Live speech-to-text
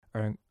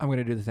Or I'm going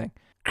to do the thing.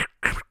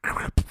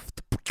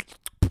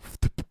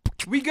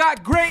 We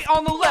got Gray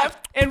on the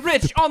left and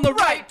Rich on the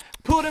right.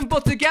 Put them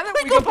both together,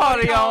 we can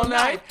party all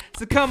night.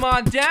 So come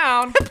on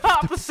down,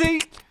 pop a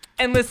seat,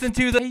 and listen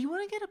to the... Hey, you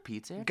want to get a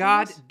pizza?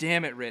 God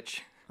damn it,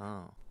 Rich.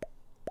 Oh.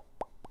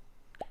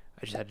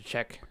 I just had to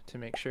check to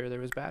make sure there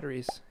was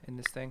batteries in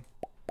this thing.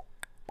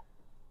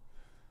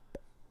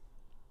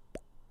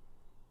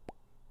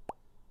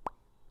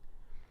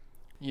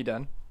 You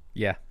done?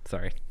 Yeah,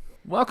 sorry.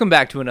 Welcome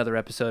back to another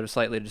episode of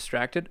Slightly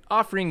Distracted,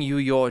 offering you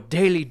your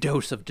daily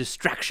dose of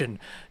distraction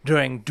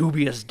during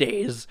dubious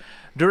days,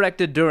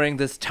 directed during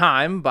this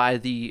time by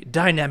the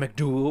dynamic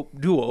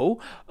duo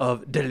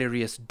of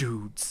delirious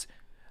dudes.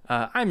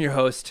 I'm your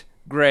host,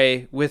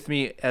 Gray. With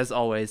me, as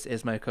always,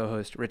 is my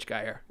co-host, Rich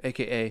Geyer,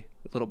 a.k.a.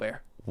 Little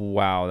Bear.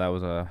 Wow, that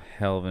was a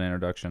hell of an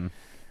introduction.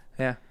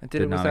 Yeah, I did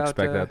Did it not without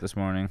expect that this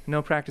morning.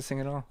 no practicing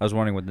at all. I was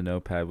wondering what the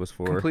notepad was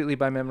for. Completely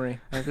by memory.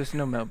 There's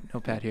no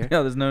notepad here.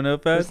 No, there's no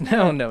notepad? There's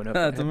no notepad.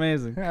 That's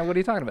amazing. Yeah, what are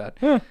you talking about?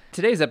 Huh.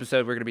 Today's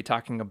episode, we're going to be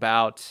talking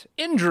about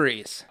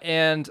injuries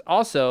and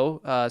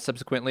also,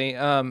 subsequently,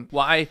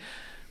 why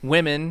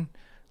women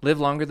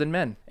live longer than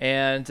men.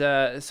 And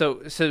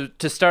so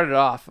to start it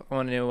off, I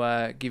want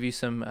to give you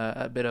some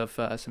a bit of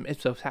some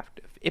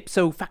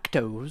ipso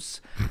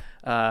factos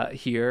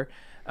here.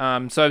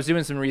 So I was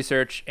doing some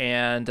research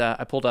and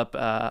I pulled up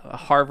a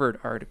Harvard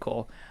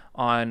article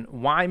on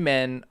why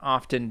men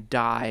often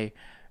die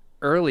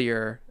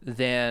earlier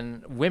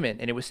than women.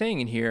 And it was saying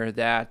in here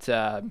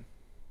that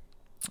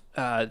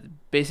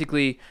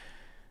basically,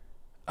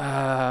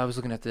 I was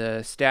looking at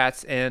the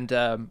stats, and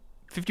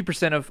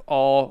 50% of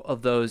all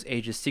of those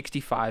ages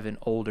 65 and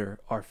older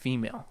are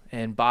female.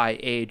 And by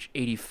age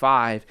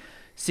 85,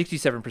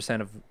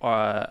 67%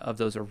 of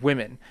those are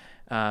women.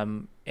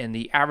 And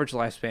the average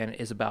lifespan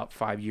is about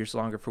 5 years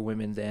longer for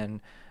women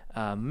than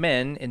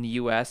men in the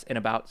U.S. and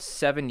about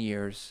 7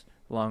 years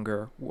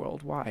longer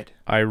worldwide.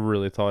 I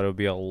really thought it would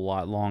be a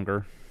lot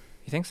longer.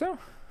 You think so?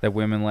 That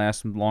women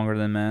last longer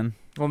than men?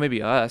 Well,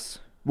 maybe us.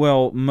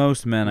 Well,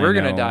 most men We're I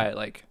know. going to die at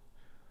like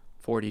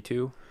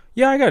 42.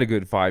 Yeah, I got a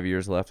good 5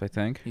 years left, I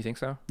think. You think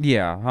so?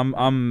 Yeah,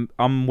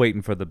 I'm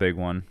waiting for the big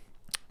one.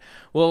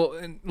 Well,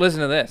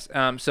 listen to this.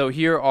 So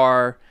here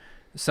are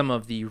some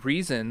of the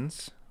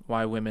reasons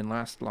why women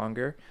last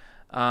longer.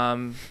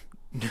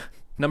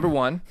 Number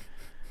one,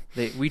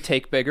 we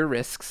take bigger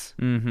risks.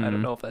 Mm-hmm. I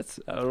don't know if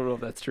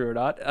that's true or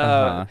not.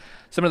 Uh-huh.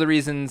 Some of the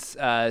reasons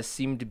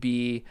seem to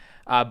be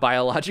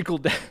biological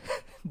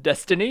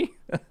destiny.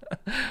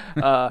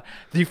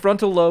 The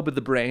frontal lobe of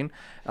the brain,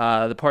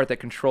 the part that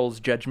controls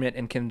judgment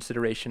and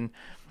consideration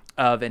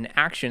of an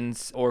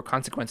actions or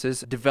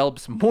consequences,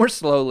 develops more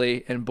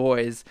slowly in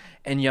boys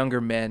and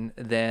younger men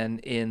than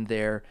in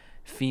their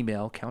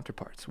female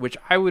counterparts, which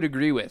I would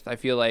agree with. I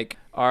feel like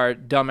our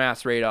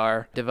dumbass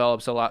radar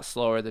develops a lot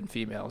slower than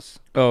females.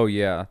 Oh,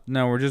 yeah.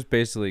 No, we're just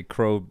basically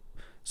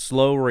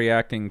slow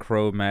reacting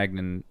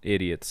Cro-Magnon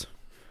idiots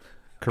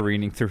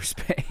careening through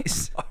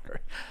space.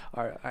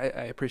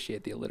 I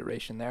appreciate the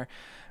alliteration there.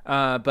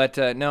 But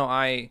no,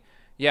 I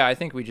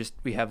think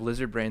we have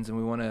lizard brains, and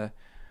we want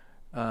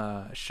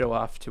to show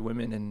off to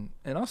women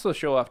and also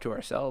show off to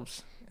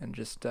ourselves and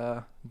just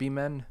be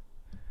men.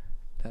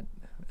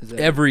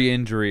 Every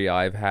injury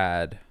I've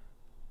had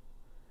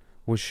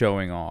was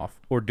showing off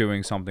or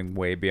doing something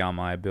way beyond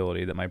my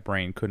ability that my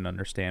brain couldn't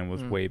understand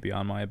was way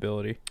beyond my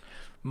ability.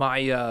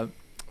 My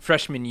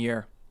freshman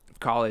year of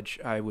college,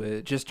 I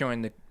would just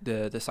join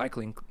the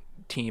cycling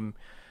team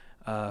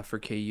for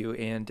KU,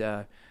 and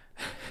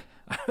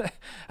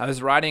I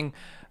was riding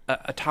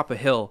atop a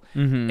hill,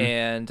 mm-hmm.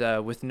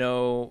 and with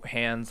no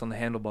hands on the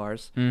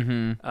handlebars,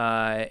 mm-hmm.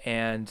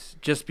 And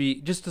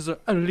just as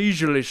a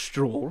leisurely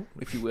stroll,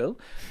 if you will.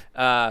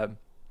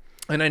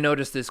 And I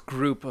noticed this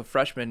group of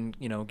freshmen,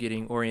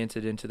 getting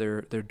oriented into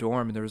their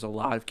dorm, and there was a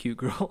lot of cute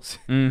girls.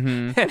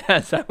 Mm-hmm. And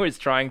as I was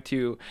trying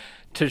to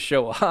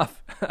show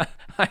off,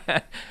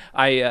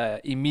 I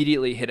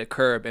immediately hit a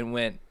curb and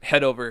went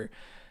head over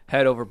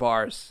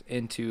bars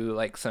into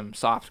like some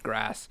soft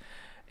grass.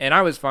 And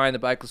I was fine. The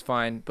bike was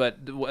fine. But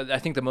I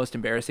think the most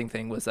embarrassing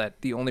thing was that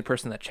the only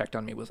person that checked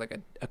on me was like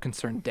a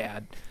concerned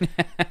dad.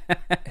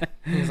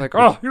 He was like,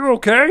 "Oh, you're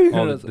okay?"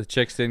 Oh, the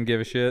chicks didn't give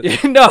a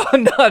shit? No,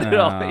 not at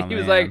all. Oh, He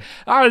was man. like,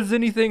 "Oh, does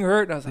anything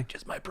hurt?" And I was like,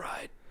 "Just my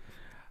pride."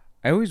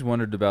 I always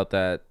wondered about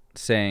that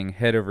saying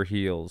head over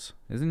heels.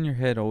 Isn't your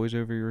head always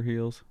over your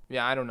heels?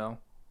 Yeah, I don't know.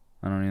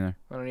 I don't either.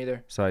 I don't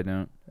either. Side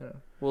note.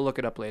 We'll look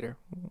it up later.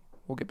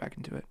 We'll get back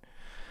into it.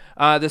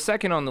 The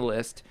second on the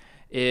list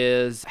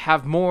is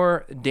have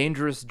more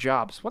dangerous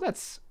jobs. Well, I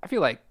feel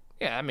like,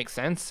 yeah, that makes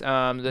sense.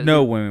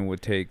 No women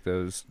would take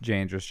those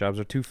dangerous jobs.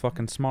 They're too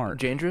fucking smart.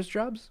 Dangerous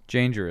jobs?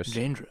 Dangerous.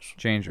 Dangerous.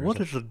 Dangerous. What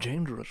is a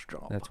dangerous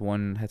job?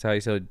 That's how you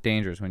say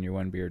dangerous when you're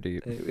one beer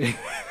deep.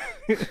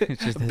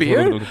 It's just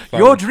Beer?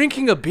 You're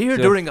drinking a beer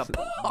during a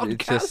podcast?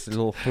 It's just a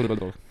little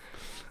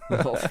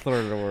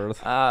slur of the word.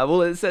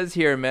 Well, it says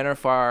here men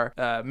far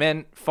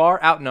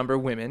outnumber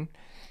women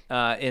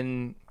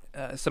in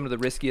some of the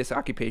riskiest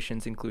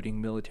occupations,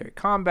 including military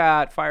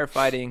combat,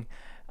 firefighting,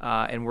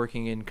 and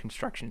working in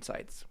construction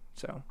sites.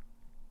 So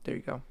there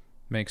you go.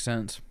 Makes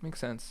sense. Makes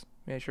sense.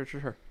 Yeah, sure.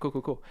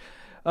 Cool.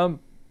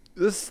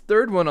 This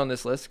third one on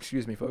this list,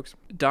 excuse me, folks,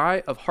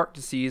 die of heart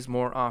disease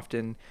more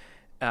often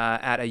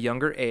at a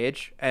younger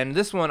age. And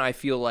this one I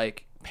feel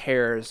like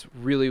pairs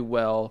really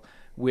well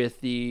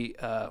with the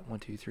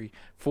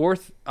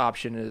fourth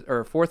option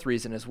or fourth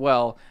reason as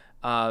well.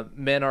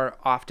 Men are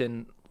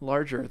often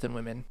larger than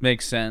women.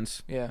 Makes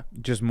sense. Yeah.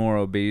 Just more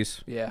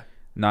obese. Yeah.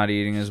 Not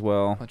eating as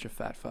well. Bunch of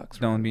fat fucks.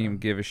 Don't even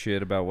give a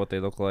shit about what they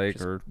look like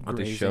Just or what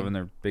they grazing. shove in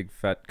their big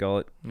fat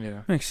gullet.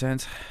 Yeah. Makes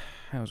sense.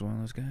 I was one of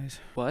those guys.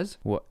 Was?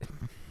 What?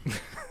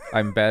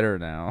 I'm better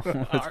now.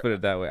 Let's put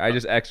it that way. I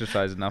just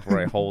exercise enough where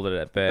I hold it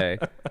at bay.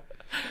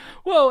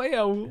 Well,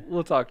 yeah,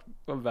 we'll talk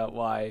about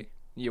why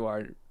you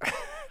are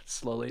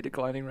slowly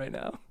declining right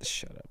now.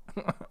 Shut up.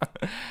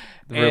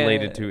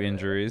 Related to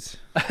injuries.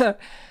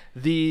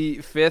 The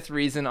fifth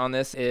reason on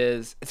this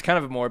is it's kind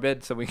of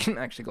morbid, so we can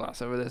actually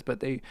gloss over this,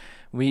 but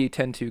we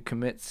tend to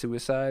commit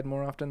suicide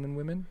more often than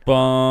women.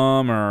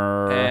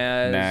 Bummer.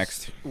 As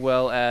Next.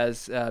 well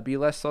as be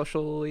less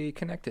socially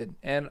connected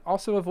and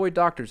also avoid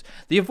doctors.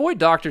 The avoid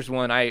doctors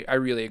one I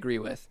really agree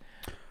with.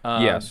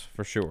 Yes,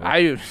 for sure.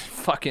 I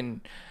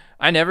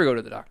never go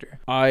to the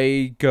doctor.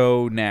 I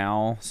go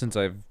now since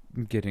I'm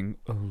getting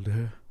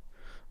older.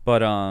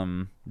 But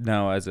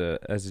no, as a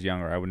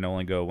younger, I would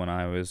only go when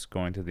I was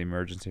going to the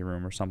emergency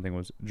room or something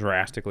was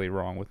drastically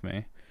wrong with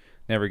me.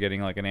 Never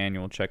getting like an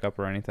annual checkup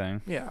or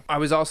anything. Yeah. I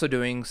was also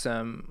doing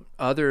some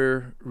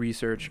other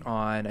research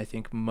on, I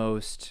think,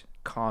 most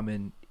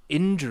common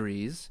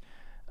injuries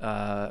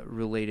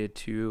related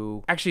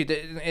to... Actually,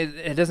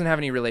 it doesn't have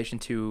any relation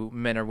to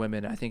men or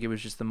women. I think it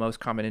was just the most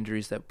common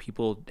injuries that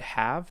people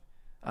have.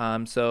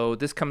 So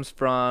this comes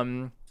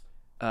from...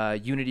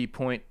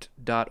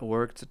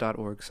 unitypoint.org. It's a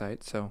 .org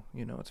site, so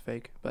it's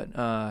fake. But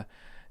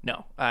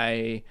no,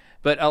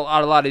 but a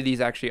lot of these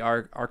actually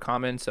are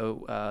common.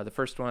 So the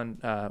first one,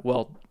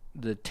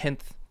 the 10th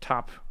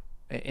top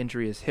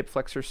injury is hip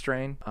flexor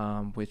strain,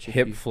 which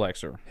Hip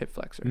flexor.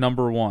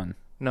 Number 1.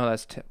 No,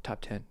 that's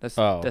top 10. That's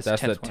the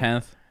 10th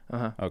 10th.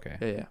 Uh-huh. Okay.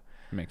 Yeah.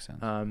 Makes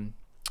sense.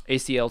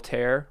 ACL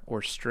tear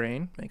or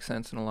strain makes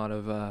sense in a lot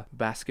of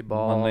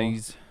basketball.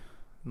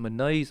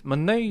 Menards.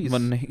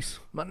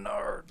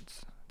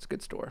 It's a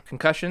good store.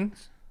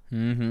 Concussions.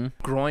 Mm-hmm.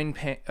 Groin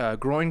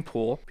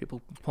pull.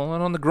 People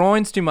pulling on the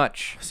groins too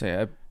much. Say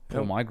I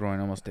pull my groin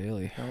almost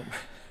daily.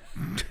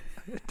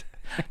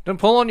 Don't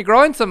pull on your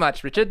groin so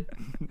much, Richard.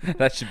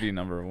 That should be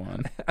number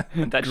 1.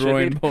 That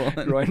groin should be pull.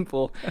 Groin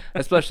pull,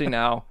 especially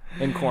now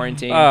in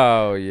quarantine.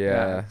 Oh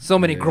yeah. So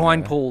many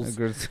groin pulls.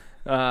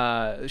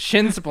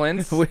 Shin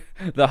splints.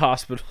 The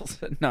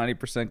hospital's at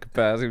 90%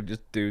 capacity with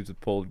just dudes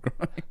with pulled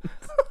groins.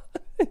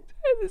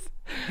 It's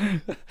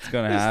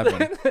gonna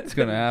happen. It's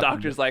gonna happen.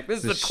 Doctor's like,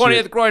 this is the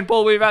 20th groin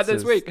pull we've had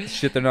this week.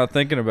 Shit they're not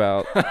thinking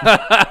about.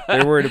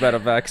 They're worried about a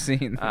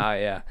vaccine.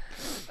 Yeah.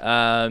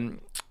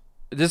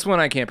 This one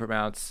I can't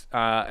pronounce,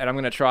 and I'm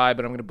gonna try,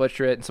 but I'm gonna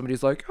butcher it. And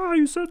somebody's like, "Oh,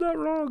 you said that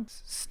wrong."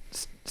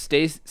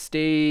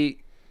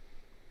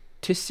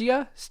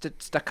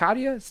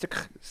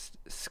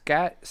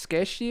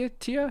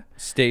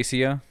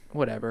 Stacia.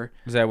 Whatever.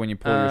 Is that when you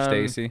pull your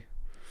Stacy?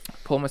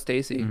 Pull my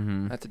Stacy.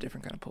 Mm-hmm. That's a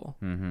different kind of pull.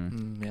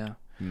 Mm-hmm. Yeah.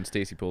 And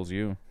Stacy pulls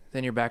you.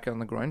 Then you're back on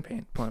the groin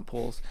pain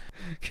pulls.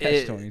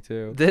 Catch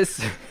 22.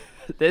 This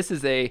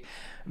is a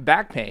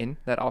back pain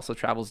that also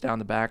travels down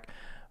the back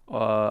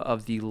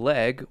of the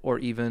leg or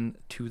even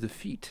to the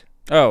feet.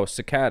 Oh,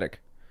 saccadic.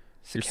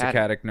 Your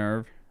saccadic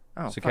nerve.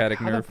 Oh, saccadic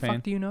How nerve the pain.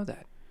 fuck do you know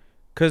that?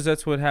 Because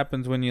that's what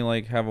happens when you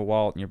like have a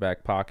wallet in your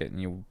back pocket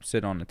and you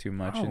sit on it too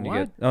much and you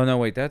what? get. Oh no,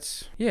 wait,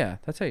 that's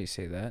how you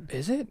say that.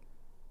 Is it?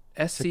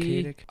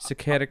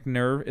 Saccadic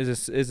nerve. Is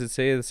it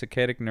say the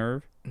saccadic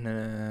nerve?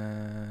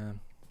 Nah.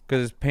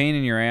 Because it's pain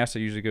in your ass that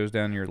usually goes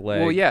down your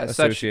leg. Well, yeah,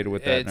 associated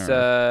with that it's,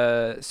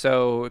 nerve.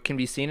 So it can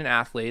be seen in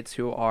athletes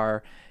who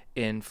are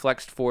in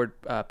flexed forward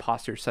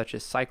postures, such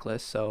as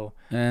cyclists. So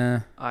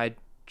I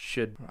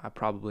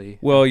probably.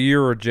 Well,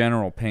 you're a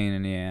general pain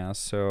in the ass,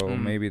 so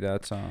maybe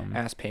that's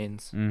ass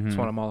pains. Mm-hmm. That's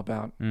what I'm all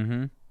about.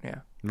 Mm-hmm. Yeah.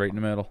 Right in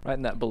the middle. Right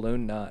in that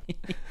balloon knot.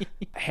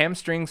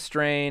 Hamstring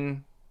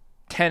strain,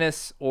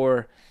 tennis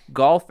or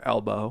golf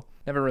elbow.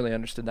 Never really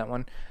understood that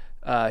one.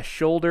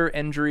 Shoulder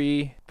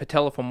injury,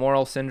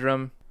 patellofemoral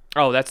syndrome.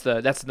 Oh, that's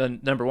the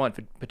number one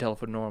for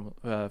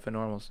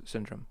patellofemoral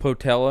syndrome.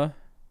 Patella.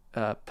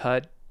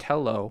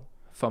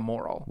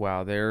 Patellofemoral.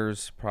 Wow,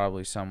 there's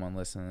probably someone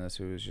listening to this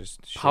who is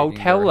just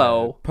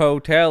Potello.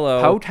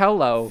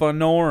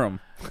 Fenorum.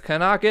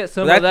 Can I get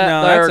some of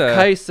that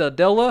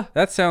quesadilla?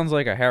 That sounds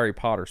like a Harry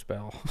Potter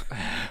spell.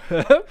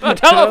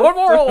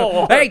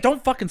 Patellofemoral. Hey,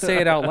 don't fucking say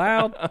it out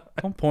loud.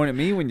 Don't point at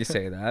me when you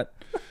say that.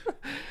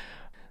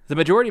 The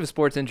majority of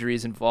sports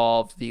injuries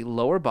involve the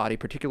lower body,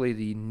 particularly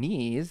the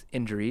knees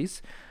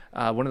injuries.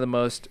 One of the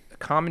most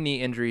common knee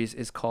injuries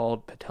is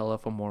called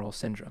patellofemoral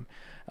syndrome.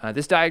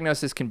 This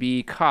diagnosis can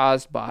be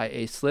caused by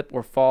a slip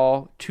or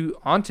fall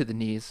onto the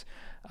knees,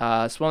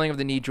 swelling of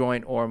the knee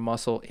joint, or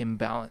muscle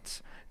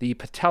imbalance. The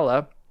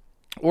patella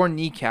or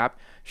kneecap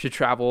should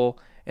travel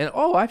And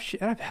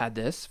I've had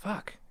this.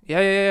 Fuck.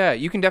 Yeah.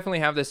 You can definitely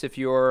have this if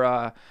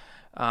you're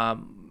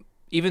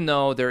even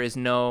though there is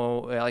no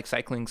like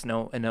cycling's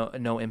no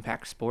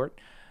impact sport.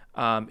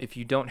 If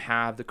you don't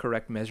have the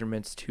correct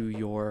measurements to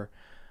your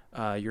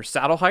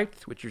saddle height,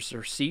 which is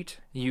your seat,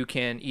 you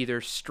can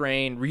either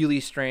really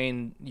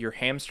strain your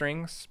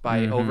hamstrings by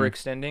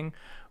overextending,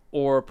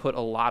 or put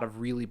a lot of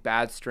really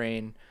bad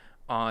strain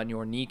on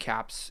your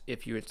kneecaps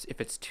if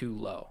it's too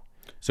low.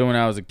 So when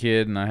I was a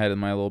kid and I had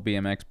my little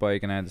BMX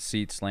bike and I had the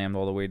seat slammed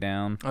all the way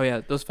down. Oh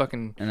yeah, those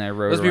fucking and I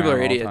rode those people around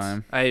are all the idiots.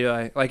 time.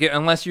 I like it,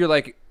 unless you're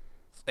like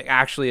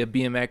actually a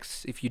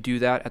BMX. If you do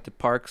that at the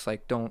parks,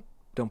 like don't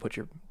put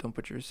your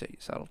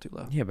saddle too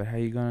low. Yeah, but how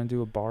you gonna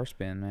do a bar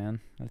spin,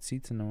 man? That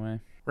seat's in the way.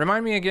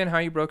 Remind me again how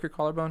you broke your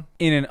collarbone.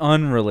 In an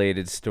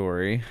unrelated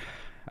story,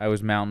 I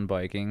was mountain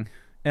biking,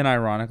 and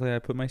ironically, I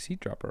put my seat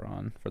dropper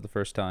on for the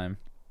first time,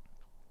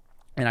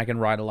 and I can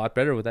ride a lot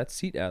better with that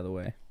seat out of the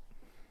way.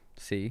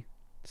 See?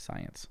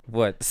 Science.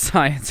 What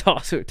science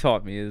also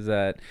taught me is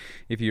that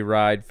if you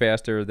ride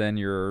faster than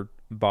your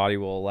body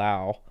will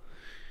allow,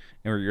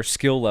 or your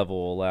skill level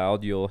will allow,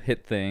 you'll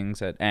hit things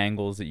at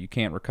angles that you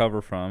can't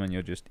recover from, and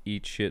you'll just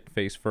eat shit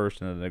face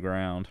first into the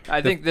ground.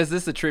 I think is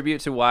this a tribute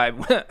to why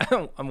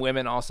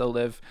women also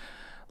live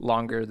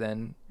longer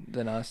than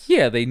us?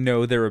 Yeah, they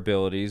know their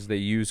abilities. They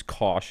use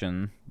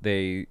caution.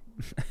 They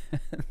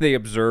they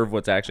observe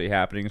what's actually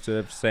happening instead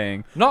of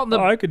saying,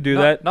 I could do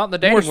that. Not in the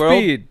dating More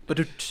world. speed.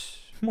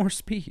 More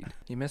speed.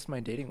 You missed my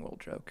dating world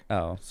joke.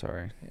 Oh,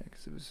 sorry. Yeah,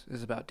 because it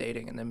was about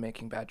dating and then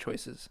making bad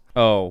choices.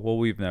 Oh, well,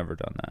 we've never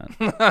done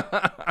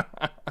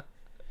that.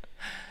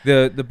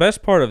 The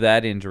best part of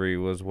that injury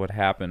was what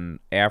happened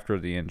after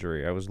the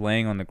injury. I was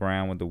laying on the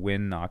ground with the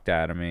wind knocked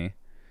out of me,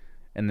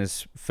 and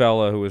this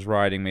fella who was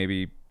riding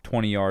maybe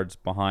 20 yards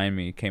behind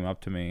me came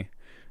up to me,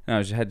 and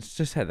I had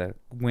the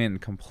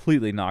wind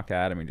completely knocked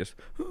out of me, just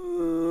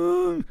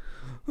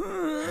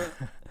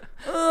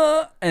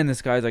and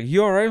this guy's like,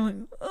 "You all right?"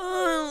 I'm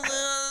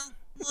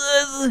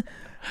like,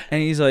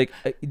 and he's like,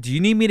 "Do you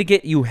need me to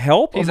get you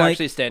help?" He's I'm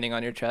actually standing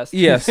on your chest.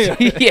 Yes,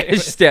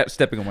 yeah,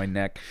 stepping on my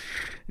neck.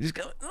 He's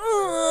going,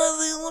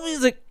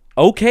 he's like,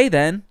 "Okay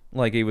then."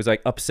 Like he was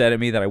like upset at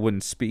me that I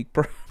wouldn't speak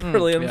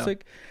properly. I'm just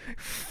like,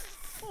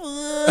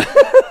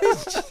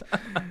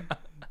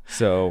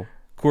 so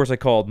of course I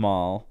called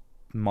Mal.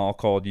 Mal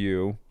called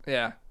you.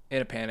 Yeah.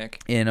 In a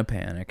panic.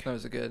 That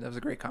was a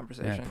great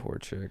conversation. That poor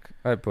chick.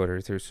 I put her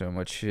through so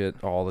much shit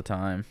all the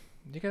time.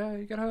 You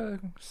gotta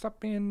stop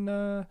putting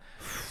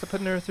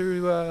her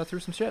through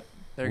some shit.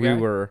 There you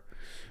go.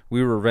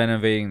 We were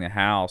renovating the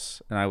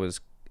house, and I was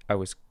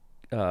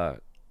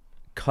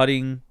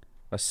cutting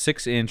a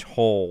 6-inch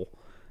hole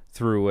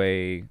through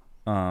a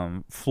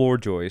floor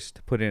joist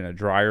to put in a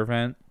dryer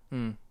vent.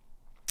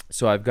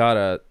 So I've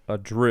got a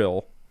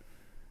drill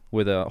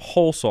with a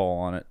hole saw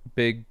on it,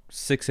 big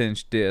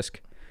 6-inch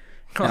disc.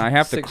 And I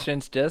have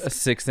 6-inch disc. A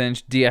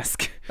 6-inch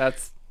disc. That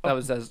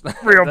was as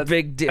real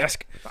big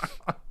disc.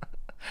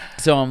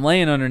 So I'm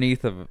laying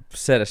underneath a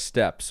set of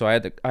steps. So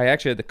I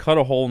actually had to cut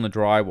a hole in the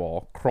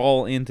drywall,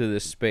 crawl into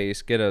this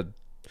space, get a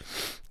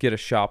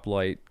shop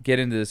light, get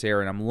into this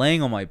area, and I'm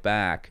laying on my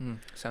back.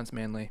 Sounds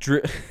manly.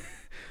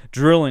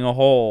 Drilling a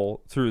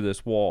hole through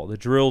this wall. The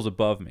drill's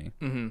above me.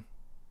 Mm-hmm.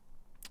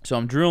 So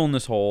I'm drilling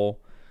this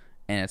hole,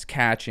 and it's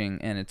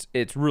catching, and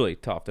it's really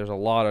tough. There's a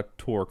lot of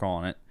torque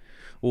on it.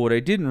 Well, what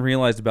I didn't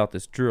realize about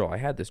this drill, I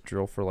had this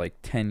drill for like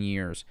 10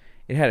 years.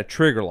 It had a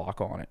trigger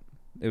lock on it.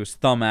 It was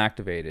thumb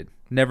activated.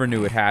 Never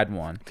knew it had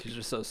one. These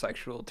are so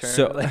sexual terms.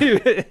 So,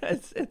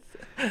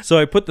 so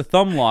I put the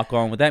thumb lock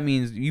on. What that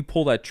means, you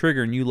pull that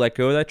trigger and you let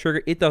go of that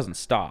trigger, it doesn't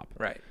stop.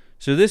 Right.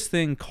 So this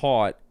thing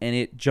caught, and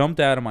it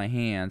jumped out of my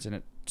hands, and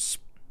it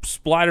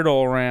splattered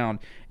all around,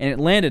 and it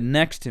landed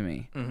next to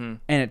me, and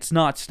it's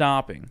not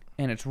stopping,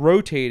 and it's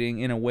rotating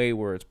in a way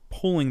where it's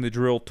pulling the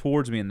drill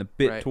towards me and the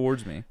bit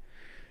towards me.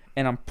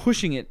 And I'm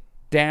pushing it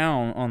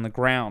down on the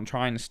ground,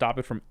 trying to stop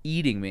it from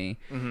eating me.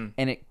 And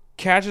it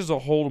catches a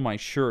hold of my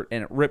shirt,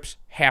 and it rips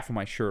half of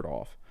my shirt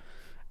off.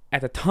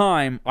 At the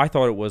time, I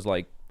thought it was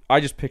like,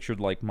 I just pictured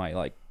like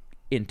my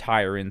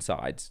entire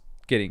insides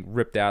getting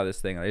ripped out of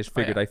this thing. I just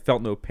figured I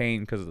felt no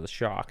pain because of the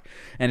shock.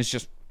 And it's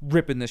just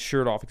ripping this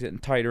shirt off. It's getting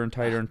tighter and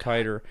tighter and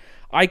tighter.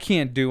 I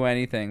can't do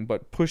anything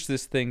but push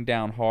this thing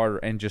down harder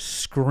and just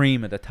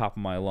scream at the top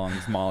of my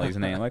lungs Molly's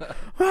name. Like,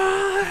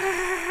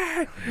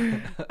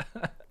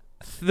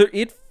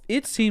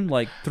 It seemed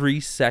like 3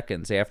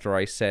 seconds after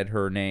I said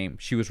her name,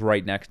 she was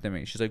right next to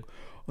me. She's like,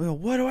 "Well,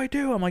 what do I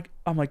do?" I'm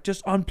like,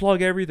 just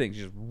unplug everything. She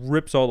just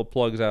rips all the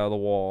plugs out of the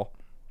wall.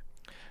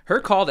 Her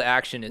call to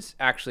action is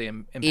actually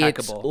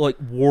impeccable. It's like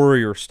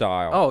warrior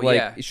style. Oh, like,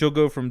 yeah. She'll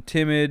go from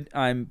timid,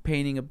 I'm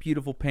painting a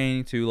beautiful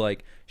painting, to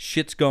like,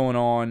 shit's going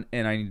on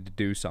and I need to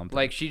do something.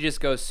 Like, she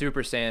just goes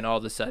Super Saiyan all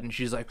of a sudden.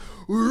 She's like,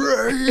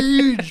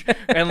 rage!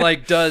 And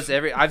like does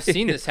I've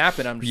seen this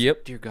happen. I'm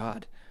just, dear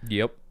God.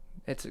 Yep.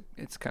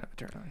 It's kind of a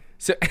turn on.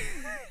 So,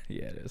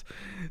 yeah, it is.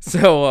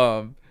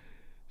 So,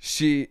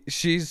 she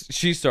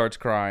starts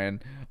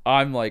crying.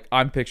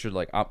 I'm pictured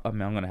like I'm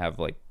gonna have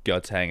like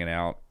guts hanging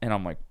out, and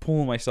I'm like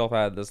pulling myself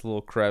out of this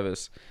little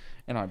crevice,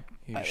 and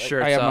Your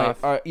shirt's I have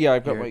off. I've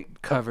got You're my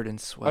covered in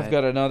sweat. I've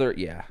got another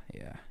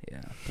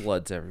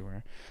blood's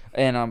everywhere,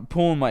 and I'm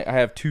pulling I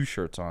have two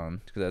shirts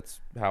on because that's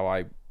how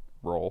I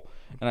roll,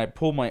 and I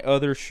pull my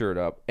other shirt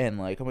up, and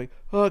like I'm like,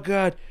 oh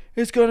god,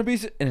 it's gonna be,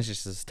 and it's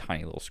just this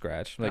tiny little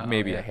scratch, like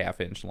maybe a half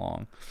inch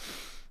long.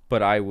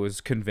 But I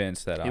was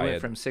convinced that you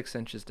went from 6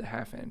 inches to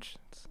half inch.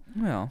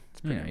 Well,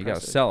 pretty you got to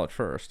impressive. sell it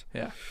first.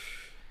 Yeah.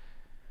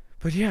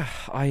 But yeah,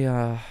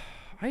 I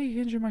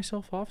injure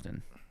myself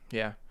often.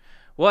 Yeah.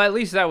 Well, at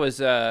least that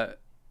was, I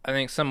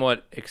think,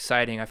 somewhat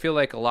exciting. I feel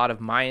like a lot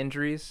of my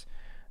injuries,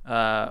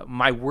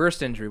 my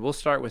worst injury, we'll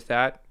start with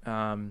that.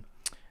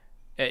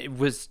 It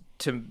was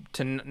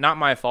not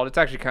my fault. It's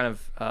actually kind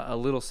of a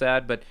little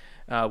sad, but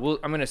I'm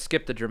going to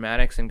skip the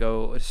dramatics and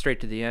go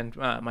straight to the end.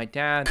 My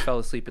dad fell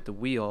asleep at the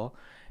wheel,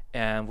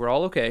 and we're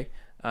all okay.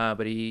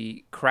 But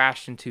he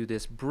crashed into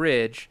this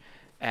bridge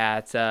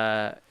at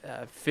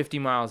 50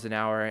 miles an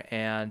hour,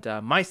 and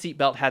my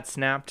seatbelt had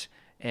snapped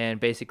and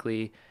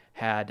basically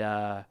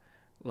had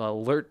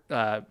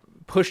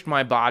pushed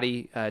my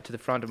body to the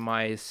front of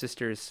my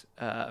sister's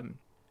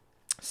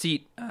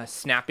seat,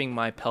 snapping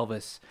my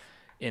pelvis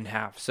in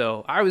half.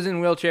 So I was in a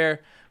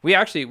wheelchair. We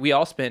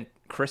all spent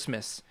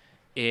Christmas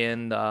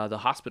in the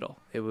hospital.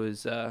 It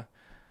was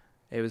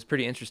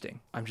pretty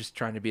interesting. I'm just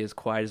trying to be as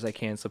quiet as I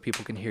can so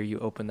people can hear you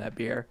open that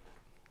beer.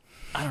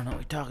 I don't know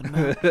what you're talking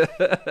about.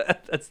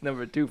 That's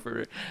number 2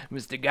 for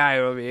Mr. Guy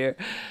over here.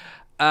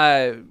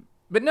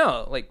 But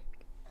no, like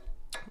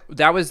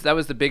that was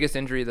the biggest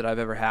injury that I've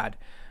ever had.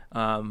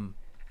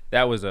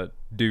 That was a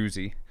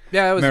doozy.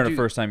 Yeah, I remember the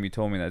first time you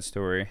told me that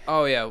story.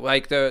 Oh yeah,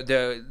 like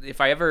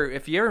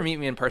if you ever meet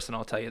me in person,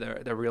 I'll tell you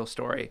the real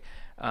story,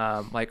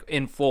 like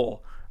in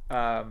full.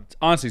 It's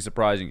honestly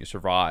surprising you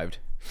survived.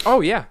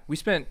 Oh yeah,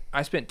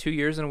 I spent 2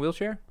 years in a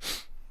wheelchair,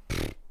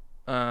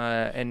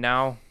 and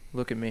now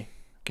look at me.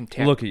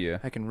 Look at you.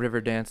 I can river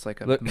dance like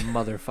a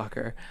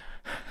motherfucker.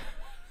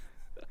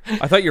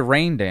 I thought you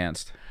rain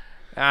danced.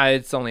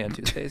 It's only on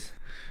Tuesdays.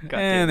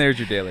 And there's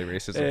your daily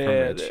racism from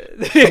Rich.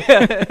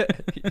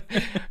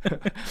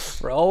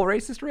 We're all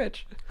racist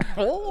rich.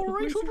 All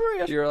racist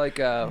rich. You're like,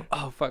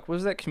 oh fuck, what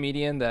was that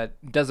comedian that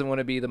doesn't want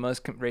to be the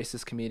most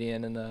racist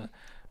comedian in the?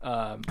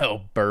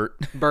 Bert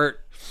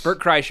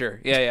Kreischer.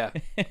 Yeah.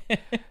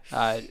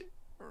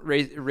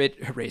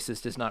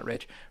 Racist is not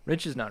rich.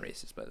 Rich is not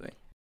racist, by the way.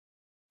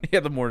 Yeah,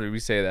 the more we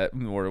say that, the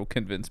more it'll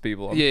convince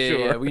people. I'm Yeah, sure.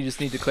 yeah. We just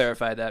need to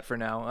clarify that for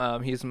now.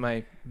 He's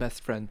my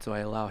best friend, so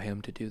I allow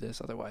him to do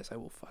this. Otherwise, I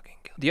will fucking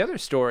kill him. The other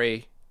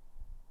story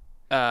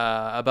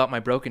about my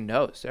broken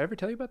nose. Did I ever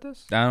tell you about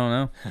this? I don't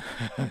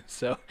know.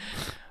 So,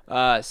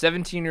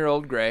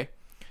 17-year-old Gray,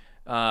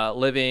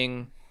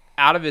 living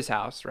out of his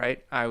house,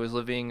 right? I was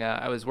working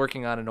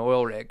on an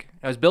oil rig.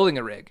 I was building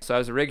a rig. So I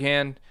was a rig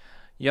hand,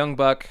 young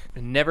buck,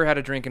 never had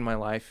a drink in my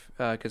life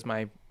because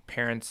my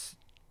parents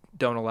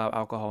don't allow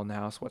alcohol in the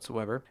house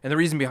whatsoever. And the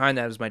reason behind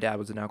that is my dad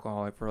was an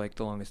alcoholic for like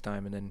the longest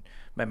time, and then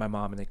met my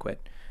mom and they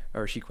quit,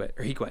 or she quit,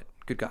 or he quit.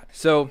 Good God.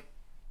 So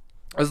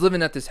I was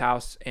living at this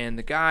house, and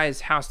the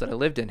guy's house that I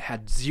lived in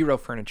had zero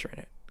furniture in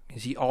it.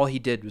 All he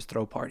did was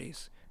throw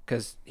parties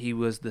because he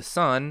was the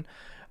son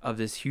of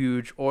this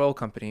huge oil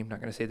company. I'm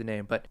not going to say the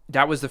name, but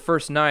that was the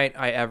first night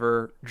I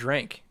ever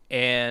drank.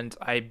 And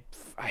I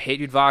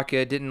hated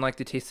vodka, didn't like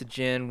the taste of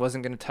gin,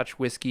 wasn't going to touch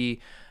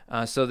whiskey.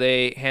 So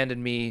they handed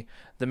me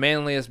the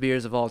manliest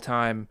beers of all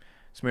time,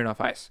 Smirnoff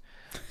Ice.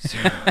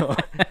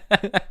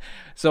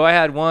 So I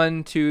had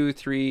 1, 2,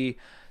 3,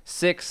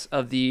 6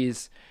 of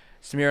these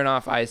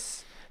Smirnoff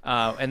Ice.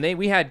 And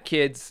we had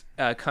kids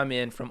come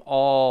in from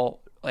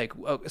all, like,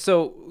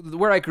 so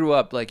where I grew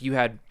up, like, you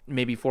had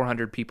maybe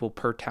 400 people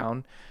per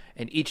town,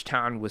 and each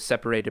town was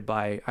separated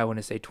by, I want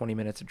to say, 20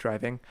 minutes of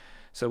driving.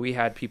 So we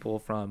had people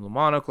from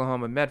Lamont,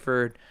 Oklahoma,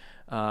 Medford,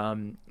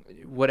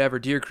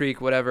 Deer Creek,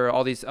 whatever,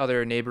 all these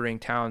other neighboring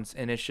towns,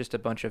 and it's just a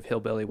bunch of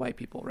hillbilly white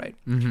people, right?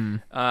 Mm-hmm.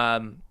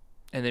 And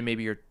then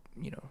maybe a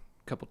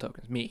couple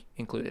tokens, me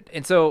included.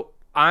 And so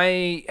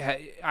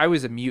I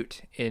was a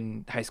mute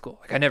in high school.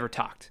 Like, I never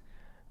talked.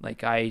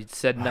 Like, I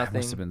said nothing. That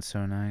must have been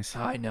so nice.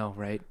 I know,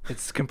 right?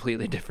 It's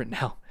completely different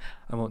now.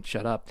 I won't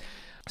shut up.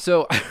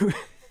 So I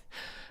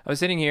was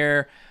sitting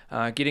here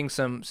getting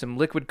some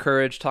liquid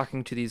courage,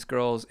 talking to these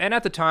girls. And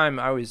at the time,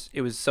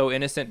 it was so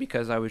innocent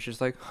because I was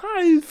just like,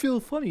 I feel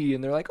funny.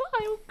 And they're like,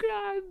 oh,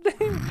 God.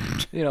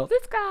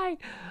 This guy.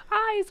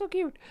 Hi, he's so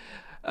cute.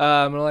 And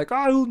I'm like,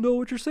 I don't know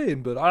what you're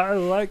saying, but I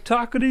like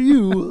talking to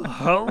you.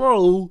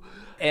 Hello.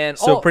 And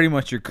so pretty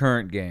much your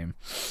current game.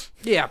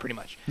 Yeah, pretty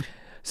much.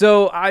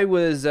 So I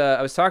was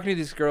talking to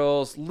these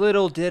girls.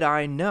 Little did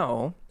I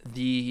know,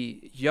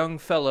 the young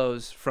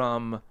fellows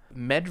from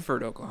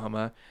Medford,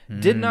 Oklahoma,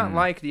 did not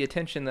like the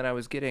attention that I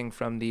was getting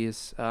from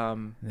these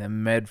the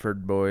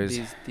Medford boys.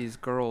 These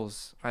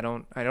girls. I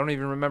don't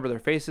even remember their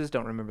faces.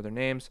 Don't remember their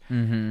names.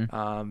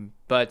 Mm-hmm.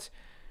 But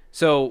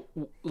So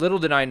little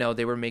did I know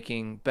they were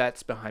making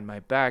bets behind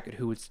my back at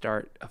who would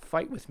start a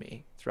fight with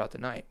me throughout the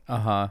night.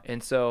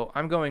 And so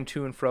I'm going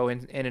to and fro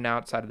in and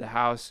outside of the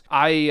house.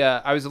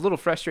 I was a little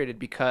frustrated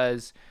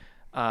because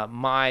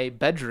my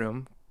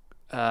bedroom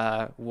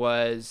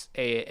was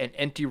an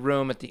empty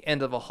room at the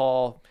end of a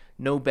hall,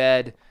 no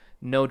bed,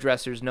 no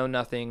dressers, no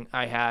nothing.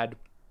 I had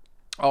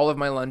all of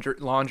my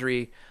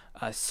laundry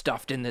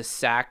stuffed in this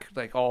sack,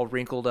 like all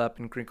wrinkled up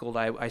and crinkled.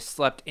 I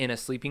slept in a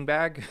sleeping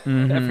bag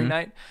every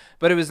night,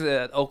 but it was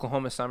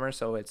Oklahoma summer,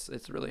 so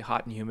it's really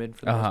hot and humid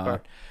for the most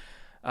part.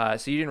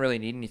 So you didn't really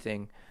need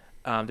anything.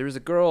 There was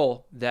a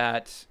girl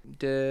that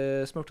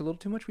smoked a little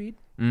too much weed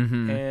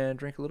and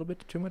drank a little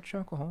bit too much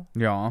alcohol.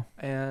 Yeah.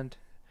 And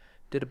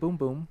did a boom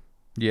boom.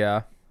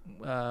 Yeah.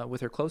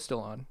 With her clothes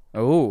still on.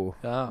 Oh.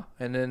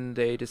 And then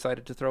they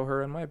decided to throw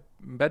her in my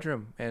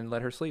bedroom and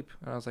let her sleep.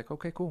 And I was like,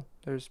 okay, cool.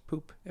 There's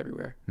poop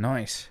everywhere.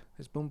 Nice.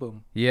 There's boom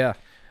boom. Yeah.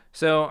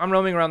 So I'm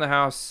roaming around the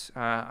house.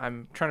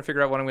 I'm trying to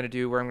figure out what I'm going to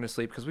do, where I'm going to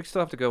sleep, because we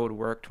still have to go to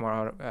work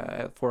tomorrow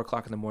at 4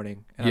 o'clock in the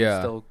morning. And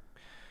I'm still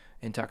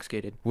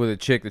intoxicated. With a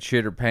chick that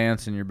shit her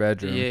pants in your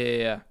bedroom.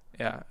 Yeah.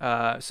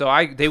 So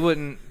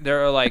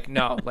they're like,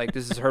 no, like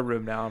this is her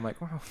room now. I'm like,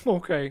 oh,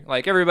 okay.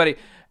 Like everybody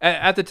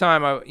at the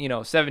time,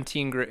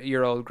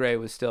 17-year-old Gray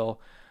was still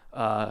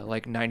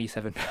like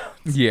 97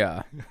 pounds.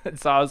 Yeah.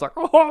 So I was like,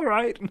 oh, all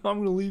right, I'm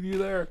going to leave you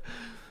there.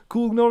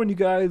 Cool knowing you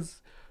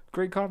guys.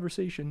 Great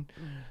conversation.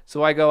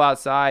 So I go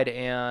outside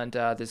and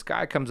this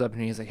guy comes up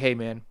and he's like, hey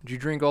man, did you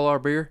drink all our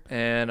beer?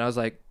 And I was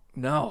like,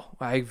 no,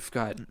 I've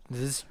got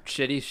this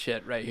shitty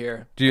shit right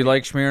here. Do you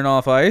like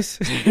Smirnoff Ice?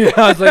 Yeah,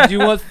 I was like, do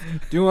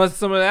you want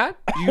some of that?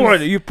 What,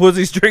 do you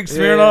pussies drink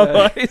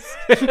Smirnoff Ice?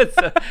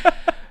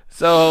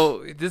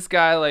 So this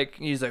guy, like,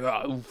 he's like,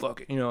 oh,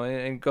 fuck it,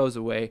 and goes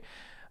away.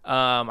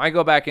 I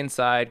go back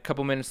inside. A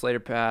couple minutes later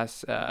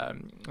pass. A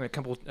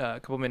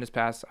couple minutes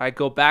pass. I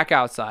go back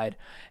outside,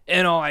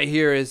 and all I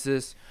hear is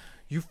this,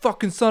 you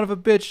fucking son of a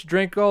bitch,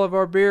 drank all of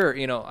our beer.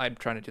 I'm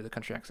trying to do the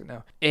country accent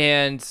now.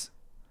 And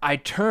I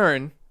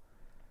turn,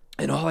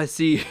 and all I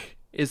see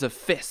is a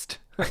fist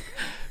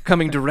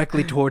coming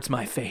directly towards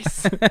my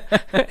face.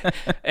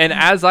 And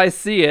as I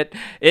see it,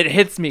 it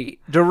hits me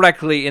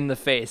directly in the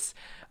face,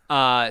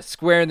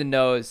 square in the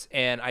nose.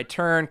 And I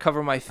turn,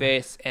 cover my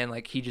face, and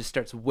like he just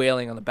starts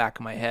wailing on the back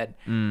of my head.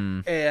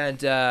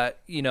 And,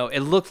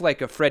 it looked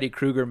like a Freddy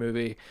Krueger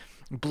movie.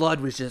 Blood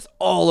was just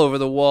all over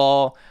the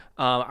wall.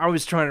 I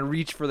was trying to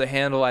reach for the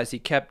handle as he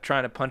kept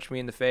trying to punch me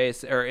in the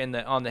face or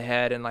on the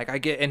head, and like I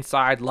get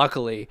inside,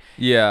 luckily.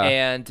 Yeah.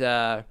 And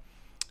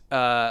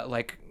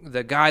like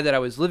the guy that I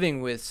was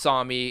living with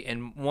saw me,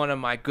 and one of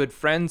my good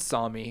friends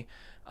saw me,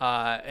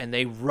 and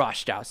they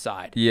rushed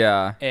outside.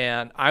 Yeah.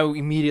 And I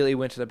immediately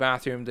went to the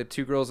bathroom. The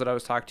two girls that I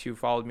was talking to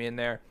followed me in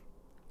there.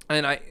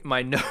 And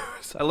my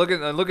nose, I look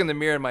in the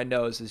mirror and my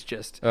nose is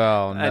just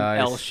an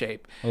L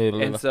shape.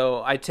 And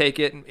so I take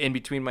it in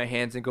between my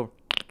hands and go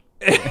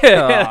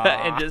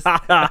and just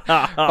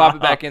pop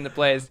it back into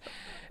place.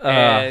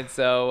 And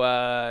so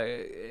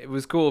it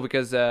was cool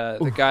because the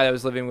guy that I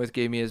was living with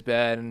gave me his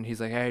bed, and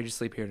he's like, hey, just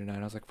sleep here tonight.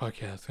 I was like, fuck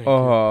yeah, thank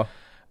you.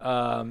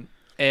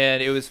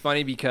 And it was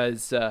funny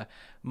because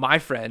my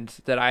friend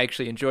that I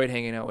actually enjoyed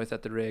hanging out with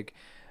at the rig,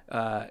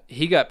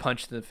 he got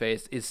punched in the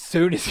face as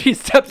soon as he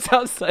steps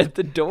outside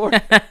the door.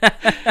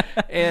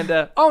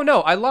 And oh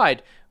no, I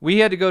lied. We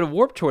had to go to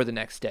Warped Tour the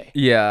next day.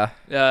 Yeah.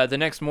 The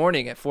next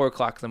morning at 4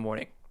 o'clock in the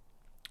morning.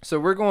 So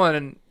we're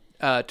going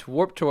to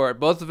Warped Tour.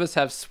 Both of us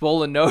have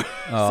swollen noses.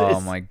 Oh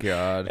my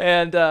god.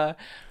 And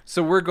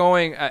so we're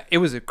going. It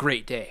was a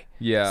great day.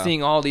 Yeah.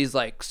 Seeing all these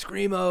like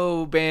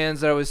screamo bands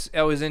that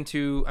I was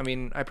into. I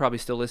mean, I probably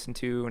still listen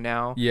to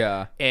now.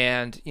 Yeah.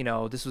 And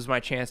this was my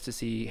chance to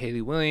see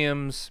Hayley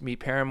Williams, meet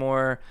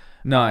Paramore.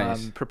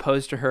 Nice.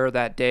 Proposed to her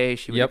that day.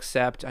 She would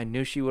accept. I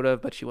knew she would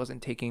have, but she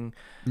wasn't taking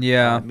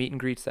meet and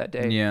greets that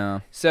day. Yeah.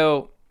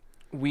 So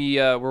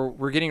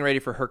we're getting ready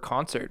for her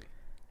concert,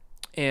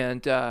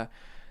 and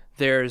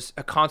there's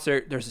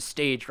a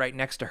stage right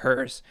next to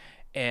hers,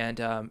 and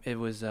it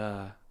was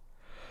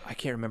I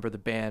can't remember the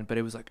band, but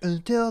it was like,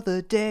 until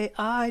the day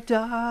I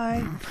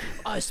die,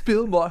 I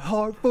spill my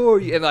heart for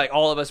you. And like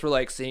all of us were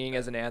like singing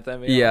as an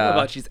anthem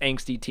about these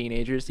angsty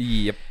teenagers.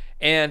 Yep.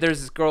 And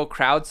there's this girl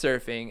crowd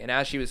surfing, and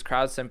as she was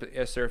crowd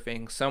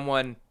surfing,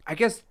 someone, I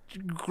guess,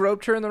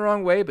 groped her in the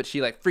wrong way, but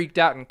she like freaked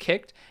out and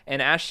kicked.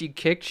 And as she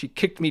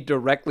kicked me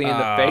directly in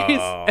the face.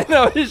 And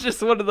I was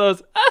just one of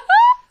those,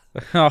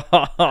 it's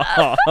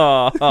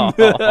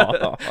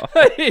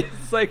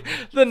like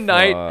the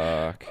night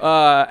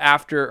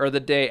after, or the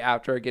day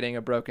after getting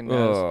a broken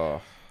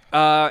nose.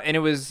 And it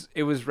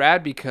was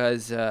rad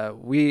because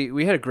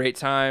we had a great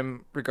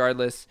time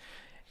regardless.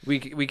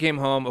 We came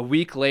home a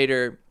week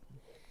later.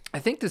 I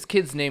think this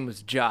kid's name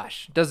was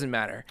Josh. Doesn't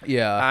matter.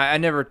 Yeah. I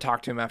never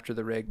talked to him after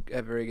the rig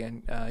ever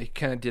again. He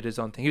kind of did his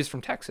own thing. He was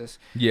from Texas.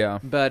 Yeah.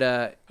 But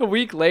a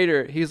week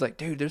later, he was like,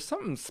 dude, there's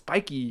something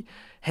spiky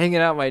hanging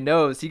out my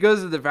nose. He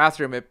goes to the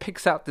bathroom and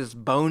picks out this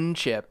bone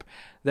chip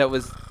that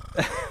was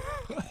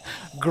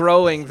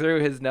growing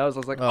through his nose. I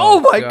was like, oh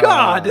my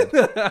God.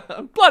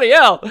 Bloody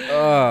hell.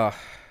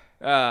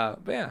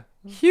 But yeah.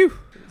 Phew.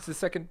 It's the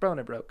second bone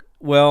I broke.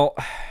 Well,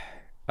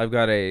 I've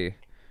got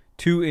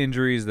two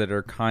injuries that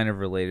are kind of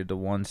related to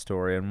one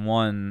story, and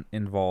one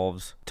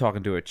involves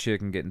talking to a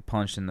chick and getting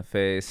punched in the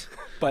face.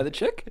 By the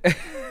chick?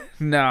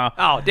 No.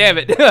 Oh, damn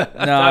it.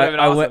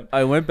 No,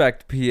 I went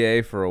back to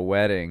PA for a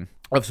wedding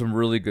of some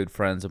really good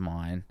friends of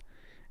mine,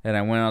 and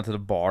I went out to the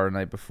bar the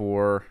night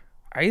before.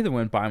 I either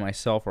went by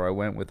myself or I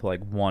went with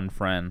like one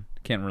friend.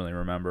 Can't really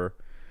remember.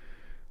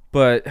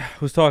 But I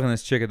was talking to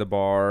this chick at the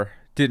bar.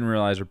 Didn't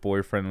realize her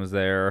boyfriend was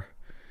there.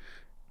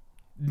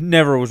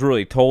 Never was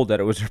really told that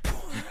it was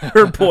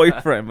her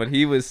boyfriend, but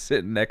he was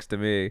sitting next to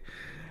me.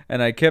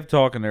 And I kept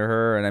talking to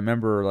her, and I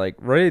remember like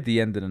right at the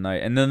end of the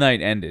night, and the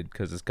night ended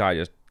because this guy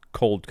just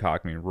cold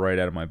cocked me right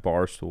out of my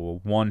bar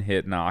stool. One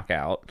hit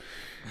knockout.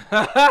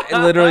 It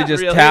literally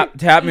just Really?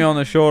 tapped me on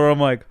the shoulder. I'm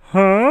like,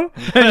 huh?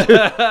 And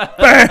just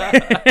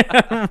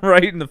bam!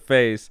 Right in the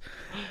face.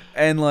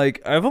 And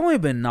like I've only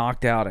been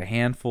knocked out a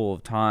handful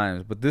of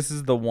times, but this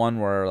is the one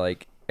where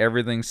like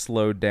everything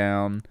slowed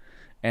down,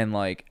 and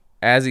like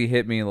as he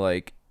hit me,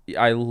 like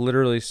I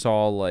literally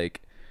saw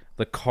like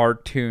the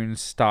cartoon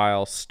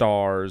style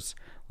stars,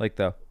 like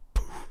the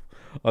poof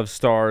of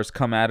stars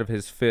come out of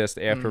his fist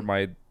after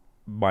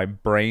my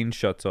brain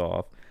shuts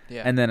off.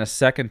 Yeah. And then a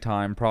second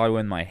time, probably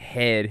when my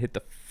head hit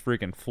the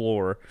freaking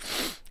floor,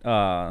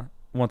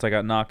 once I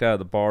got knocked out of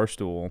the bar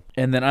stool.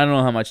 And then I don't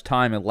know how much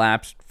time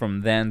elapsed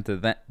from then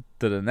to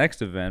the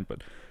next event,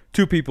 but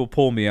two people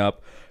pull me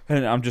up,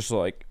 and I'm just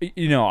like,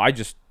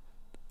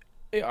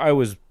 I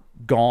was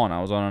gone.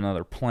 I was on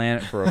another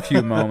planet for a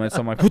few moments.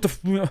 I'm like, what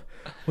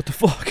the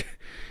fuck?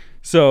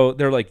 So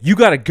they're like, you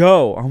gotta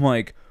go. I'm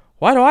like,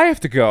 why do I have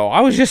to go?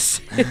 I was just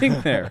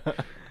sitting there.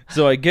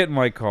 So I get in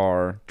my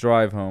car,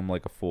 drive home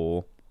like a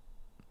fool.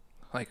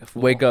 Like a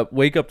fool.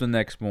 Wake up the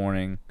next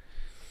morning.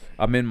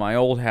 I'm in my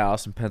old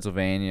house in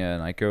Pennsylvania,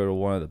 and I go to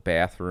one of the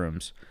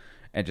bathrooms,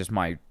 and just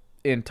my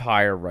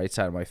entire right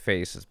side of my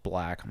face is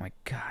black. I'm like,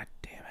 God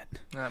damn it.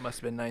 That must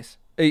have been nice.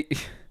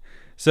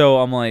 So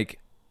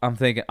I'm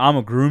thinking I'm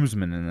a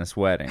groomsman in this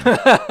wedding,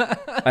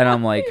 and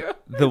I'm like,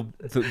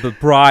 the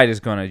bride is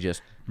gonna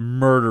just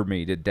murder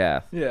me to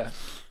death. Yeah.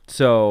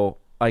 So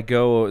I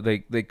go.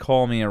 They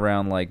call me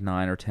around like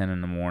 9 or 10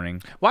 in the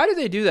morning. Why do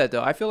they do that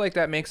though? I feel like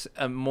that makes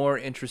a more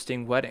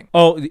interesting wedding.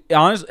 Oh,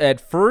 honest.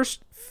 At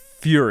first,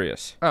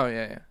 furious. Oh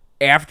yeah.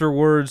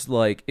 Afterwards,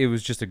 like it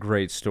was just a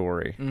great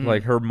story. Mm-hmm.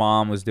 Like her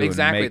mom was doing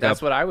Exactly. makeup.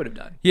 That's what I would have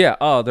done. Yeah.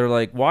 Oh, they're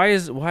like, why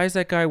is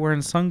that guy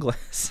wearing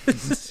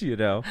sunglasses?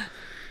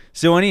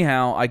 So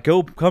anyhow, I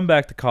come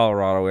back to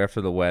Colorado after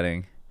the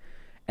wedding,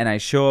 and I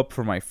show up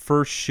for my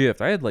first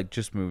shift. I had like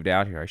just moved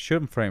out here. I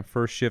showed up for my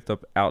first shift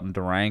out in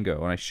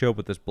Durango, and I show up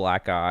with this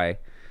black eye,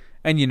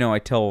 and I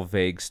tell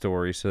vague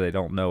stories so they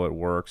don't know it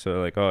works. So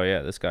they're like, oh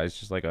yeah, this guy's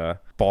just like a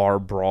bar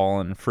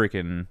brawling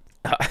freaking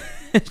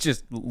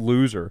just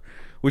loser,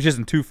 which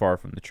isn't too far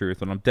from the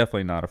truth, and I'm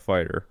definitely not a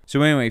fighter.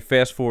 So anyway,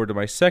 fast forward to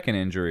my second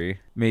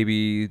injury.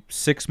 Maybe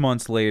 6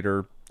 months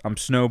later, I'm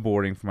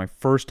snowboarding for my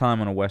first time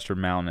on a western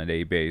mountain at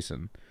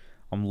A-Basin.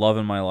 I'm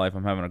loving my life.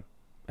 I'm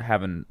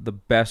having the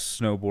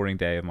best snowboarding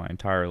day of my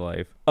entire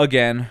life.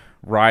 Again,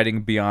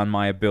 riding beyond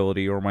my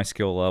ability or my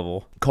skill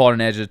level. Caught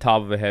an edge at the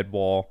top of a head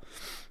wall.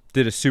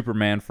 Did a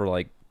Superman for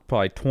like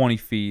probably 20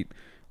 feet.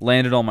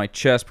 Landed on my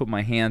chest, put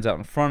my hands out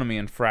in front of me,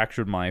 and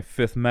fractured my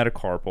fifth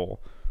metacarpal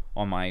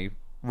on my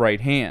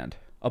right hand.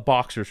 A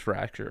boxer's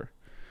fracture.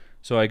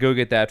 So I go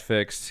get that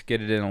fixed,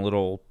 get it in a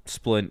little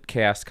splint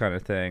cast kind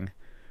of thing.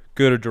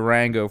 Go to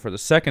Durango for the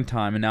second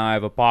time, and now I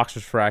have a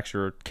boxer's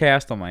fracture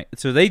cast on my...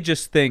 So they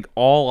just think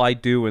all I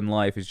do in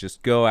life is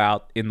just go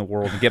out in the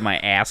world and get my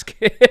ass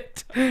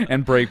kicked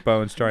and break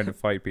bones trying to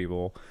fight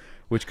people,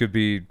 which could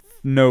be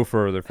no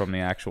further from the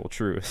actual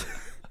truth.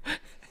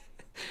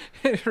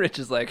 Rich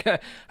is like,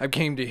 I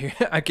came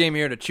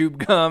here to chew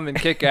gum and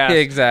kick ass.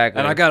 Exactly.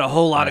 And I got a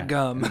whole lot of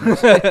gum.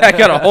 I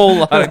got a whole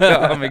lot of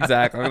gum.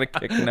 Exactly. I'm going to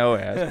kick no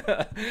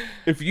ass.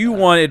 If you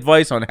want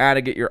advice on how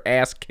to get your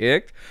ass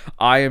kicked,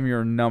 I am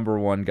your number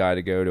one guy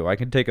to go to. I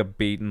can take a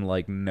beating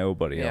like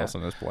nobody else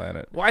on this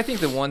planet. Well, I think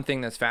the one thing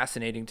that's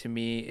fascinating to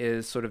me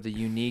is sort of the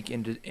unique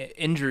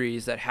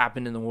injuries that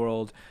happen in the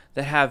world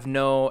that have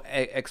no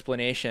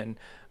explanation.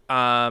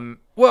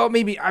 Well,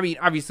 maybe, I mean,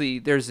 obviously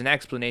there's an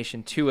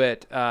explanation to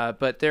it,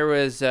 but there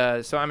was,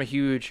 so I'm a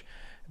huge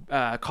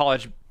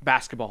college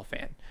basketball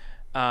fan,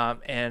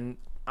 and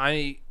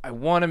I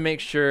want to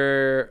make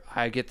sure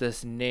I get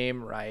this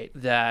name right.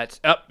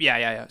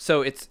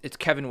 So it's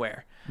Kevin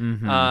Ware,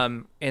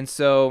 and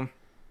so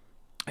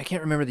I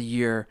can't remember the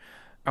year.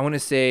 I want to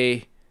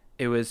say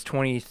it was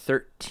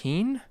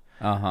 2013.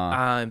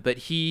 But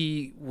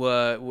he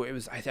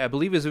was I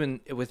believe it was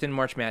within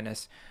March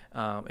Madness.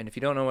 And if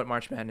you don't know what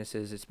March Madness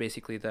is, it's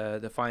basically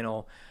the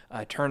final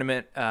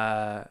tournament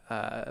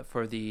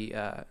for the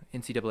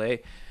NCAA.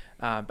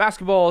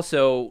 basketball.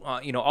 So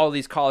all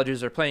these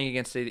colleges are playing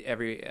against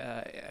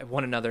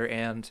one another,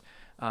 and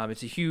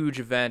it's a huge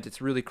event. It's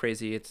really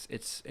crazy.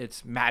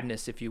 It's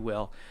madness, if you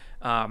will.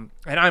 And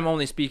I'm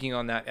only speaking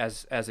on that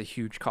as a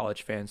huge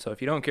college fan. So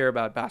if you don't care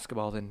about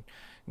basketball, then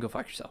go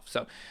fuck yourself.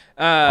 So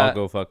I'll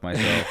go fuck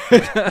myself.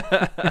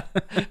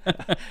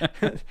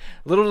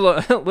 little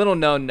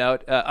unknown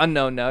note.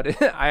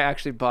 I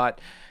actually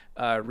bought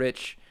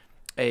Rich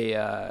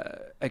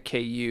a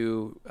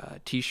KU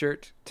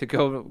T-shirt to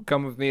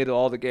come with me to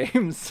all the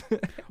games.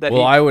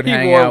 I would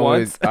hang out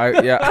with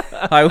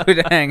I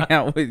would hang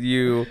out with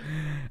you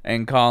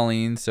and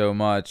Colleen so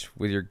much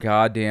with your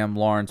goddamn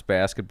Lawrence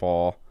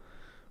basketball.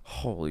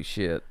 Holy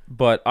shit.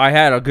 But I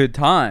had a good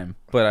time,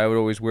 but I would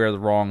always wear the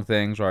wrong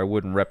things or I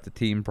wouldn't rep the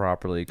team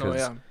properly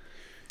because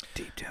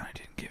deep down I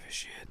didn't give a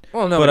shit.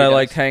 Well, but I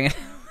liked hanging.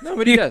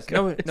 Nobody does.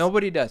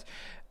 Nobody does.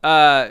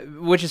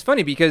 Which is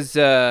funny because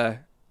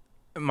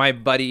my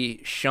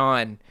buddy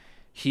Sean,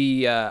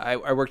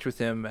 I worked with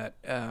him at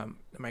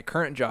my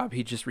current job.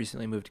 He just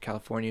recently moved to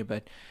California,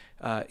 but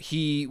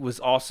he was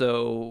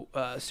also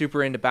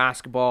super into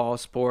basketball,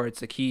 sports.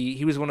 Like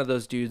he was one of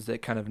those dudes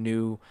that kind of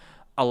knew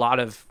a lot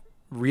of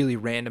really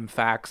random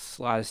facts,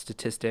 a lot of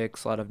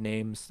statistics, a lot of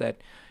names that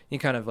he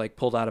kind of like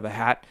pulled out of a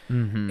hat.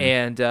 Mm-hmm.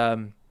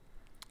 And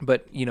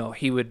but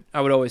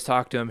I would always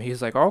talk to him.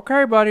 He's like,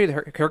 "Okay, buddy,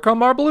 here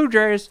come our Blue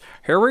Jays.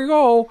 Here we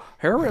go.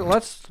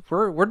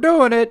 We're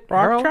doing it.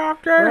 Hot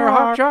rock.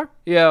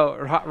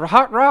 Yeah,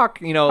 hot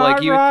rock.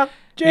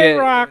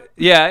 J-Rock.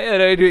 Yeah,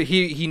 and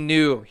he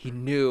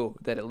knew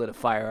that it lit a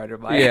fire under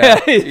my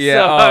head.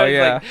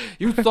 Like,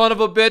 you son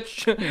of a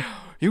bitch.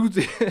 You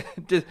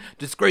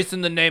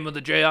disgracing the name of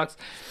the Jayhawks.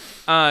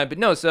 But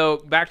no, so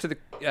back to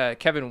the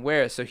Kevin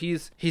Ware. So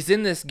he's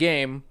in this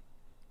game,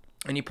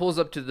 and he pulls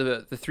up to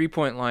the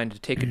 3-point line to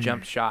take a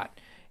jump shot,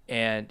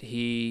 and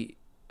he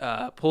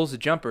pulls a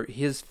jumper.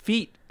 His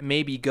feet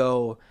maybe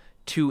go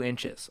 2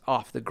 inches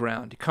off the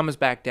ground. He comes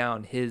back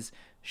down. His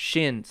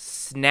shin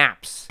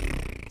snaps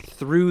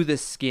through the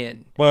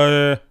skin.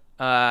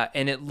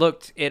 And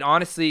it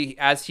honestly,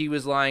 as he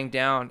was lying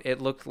down, it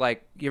looked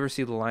like, you ever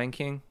see The Lion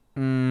King?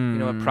 You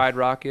know what Pride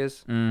Rock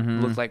is? Mm-hmm.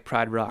 It looked like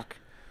Pride Rock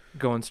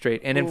going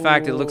straight. And in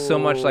fact, it looks so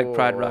much like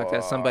Pride Rock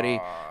that somebody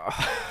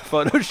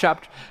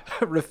photoshopped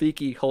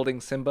Rafiki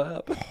holding Simba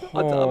up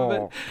on top of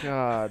it. Oh,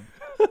 God.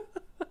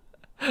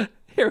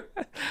 Here,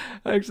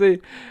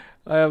 actually,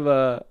 I have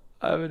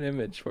an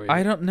image for you.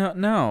 I don't know.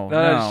 No,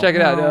 just check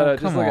it out. No,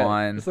 come just look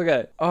on. at it. Just look at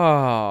it.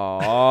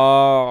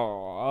 Oh,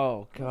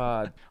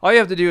 God. All you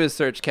have to do is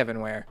search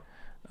Kevin Ware.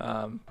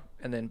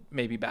 And then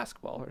maybe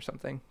basketball or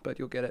something, but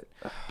you'll get it.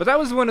 But that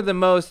was one of the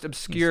most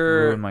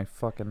obscure ruined my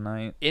fucking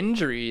night.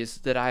 injuries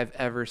that I've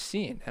ever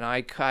seen, and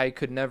I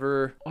could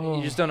never.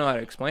 You just don't know how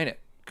to explain it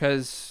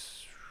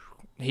because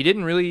he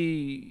didn't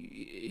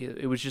really.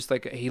 It was just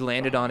like he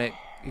landed on it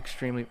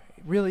extremely.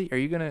 Really, are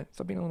you gonna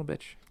stop being a little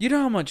bitch? You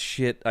know how much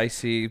shit I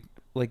see,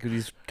 like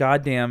these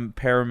goddamn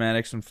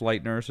paramedics and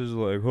flight nurses,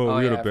 like,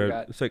 we had a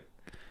bed. It's like,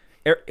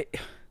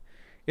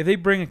 if they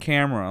bring a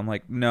camera, I'm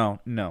like, no.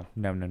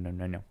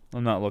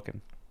 I'm not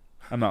looking.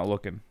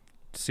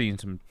 Seeing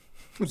some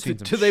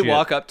Do they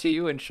walk up to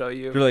you and show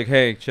you? They're like,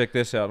 hey, check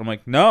this out. I'm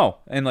like, no.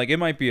 And like, it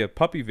might be a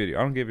puppy video.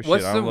 I don't give a shit.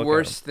 What's the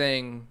worst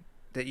thing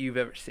that you've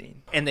ever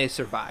seen? And they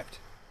survived.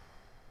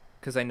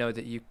 Because I know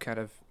that you kind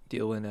of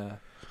deal in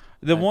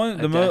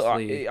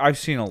I've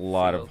seen a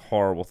lot of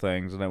horrible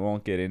things, and I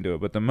won't get into it.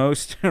 But the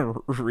most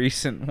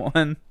recent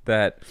one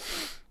that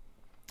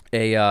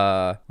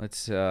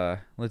let's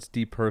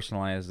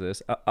depersonalize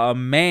this. A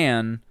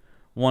man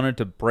wanted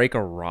to break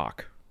a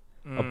rock,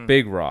 a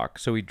big rock.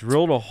 So he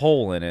drilled a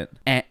hole in it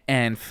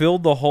and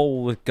filled the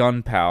hole with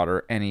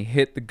gunpowder, and he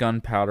hit the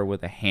gunpowder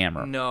with a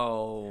hammer.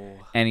 No.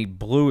 And he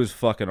blew his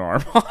fucking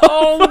arm off.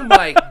 Oh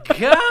my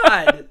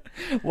God.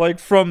 Like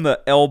from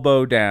the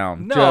elbow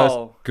down. No.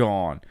 Just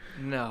gone.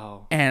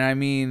 No. And I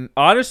mean,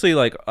 honestly,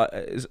 like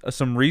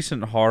some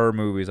recent horror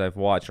movies I've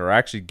watched are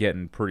actually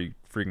getting pretty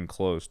freaking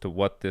close to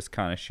what this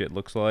kind of shit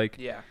looks like.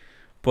 Yeah.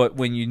 But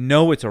when you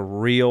know it's a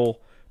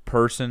real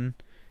person,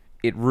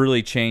 it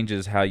really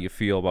changes how you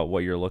feel about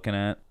what you're looking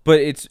at.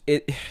 But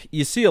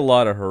you see a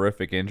lot of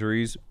horrific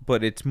injuries,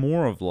 but it's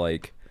more of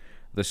like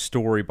the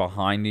story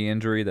behind the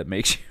injury that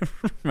makes you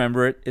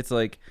remember it. It's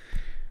like,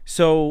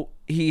 so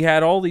he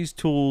had all these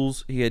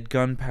tools, he had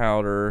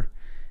gunpowder,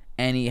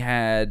 and he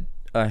had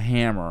a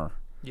hammer.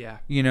 Yeah.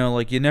 You know,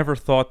 like you never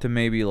thought to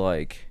maybe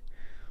like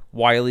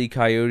Wile E.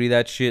 Coyote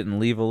that shit and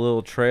leave a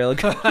little trail of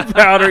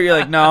gunpowder. You're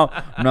like, no,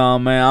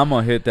 man, I'm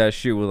gonna hit that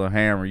shit with a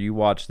hammer. You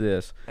watch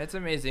this. It's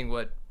amazing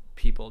what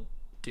people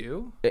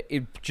do.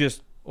 It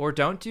just or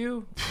don't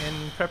do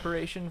in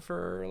preparation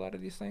for a lot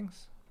of these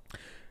things.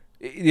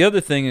 The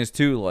other thing is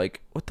too, like,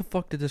 what the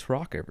fuck did this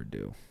rock ever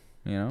do?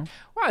 You know?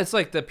 Well, it's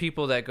like the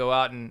people that go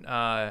out and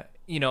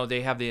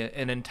they have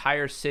an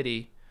entire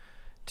city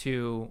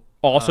to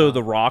also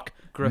the rock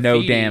graffiti.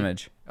 No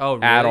damage. Oh,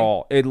 really? At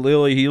all. He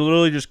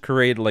literally just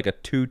created like a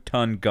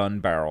 2-ton gun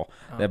barrel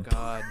that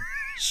God.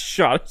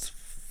 shot his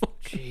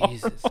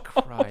Jesus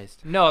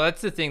Christ. No,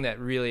 that's the thing that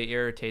really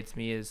irritates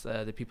me is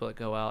the people that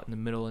go out in the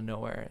middle of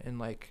nowhere and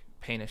like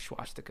paint a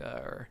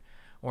swastika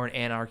or an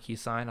anarchy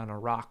sign on a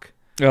rock.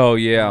 Oh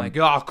yeah. I'm like,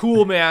 oh,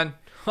 cool, man.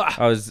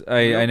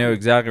 I know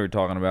exactly what you're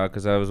talking about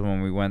because that was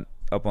when we went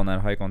up on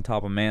that hike on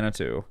top of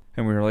Manitou,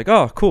 and we were like,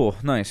 oh, cool,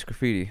 nice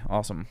graffiti,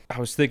 awesome. I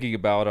was thinking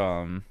about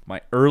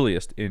my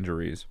earliest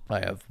injuries. I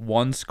have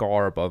one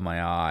scar above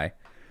my eye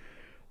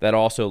that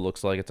also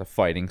looks like it's a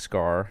fighting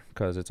scar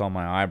because it's on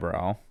my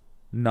eyebrow.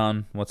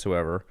 None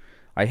whatsoever.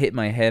 I hit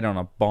my head on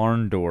a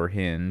barn door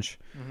hinge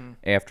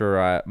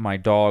after my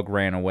dog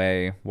ran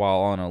away while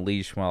on a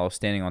leash while I was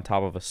standing on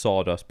top of a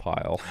sawdust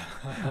pile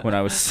when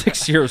I was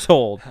 6 years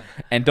old.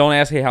 And don't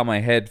ask me how my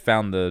head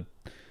found a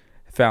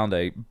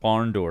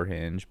barn door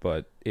hinge,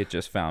 but it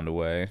just found a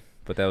way.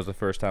 But that was the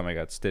first time I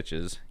got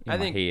stitches in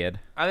my head.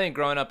 I think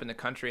growing up in the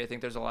country, I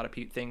think there's a lot of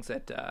things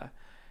that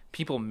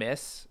people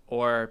miss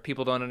or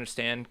people don't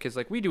understand because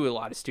like we do a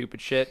lot of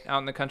stupid shit out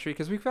in the country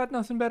because we've got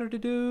nothing better to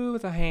do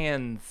with our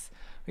hands.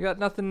 We got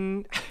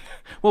nothing.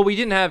 Well, we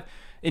didn't have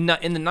in the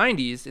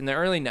 90s, in the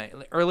early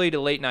to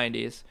late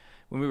 90s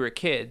when we were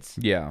kids.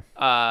 Yeah.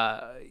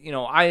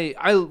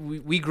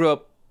 We grew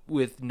up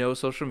with no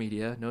social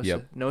media,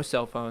 no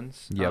cell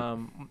phones. Yep.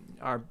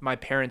 My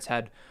parents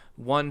had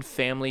one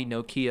family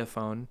Nokia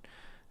phone,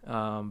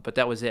 but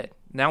that was it.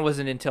 And that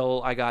wasn't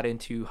until I got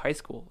into high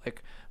school.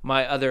 Like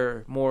my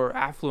other more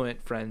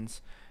affluent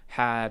friends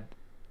had,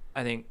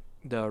 I think,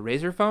 the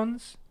Razor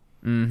phones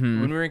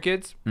when we were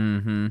kids.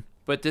 Mm-hmm.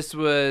 But this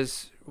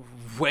was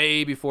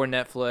way before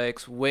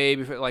Netflix, way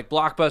before like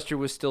Blockbuster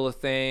was still a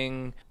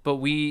thing. But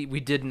we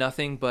did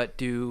nothing but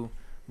do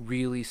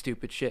really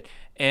stupid shit.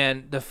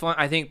 And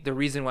I think the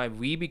reason why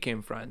we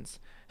became friends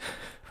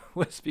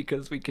was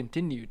because we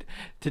continued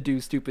to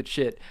do stupid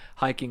shit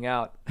hiking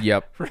out.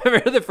 Yep.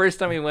 Remember the first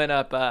time we went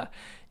up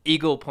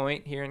Eagle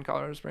Point here in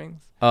Colorado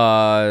Springs?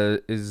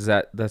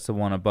 That's the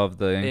one above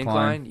the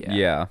incline?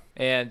 Yeah.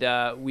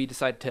 And we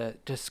decided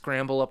to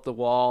scramble up the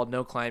wall,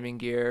 no climbing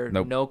gear,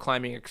 no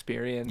climbing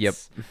experience.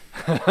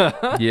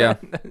 Yep. Yeah.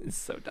 It's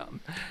so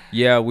dumb.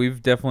 Yeah,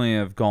 we've definitely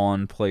have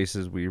gone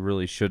places we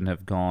really shouldn't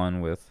have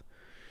gone with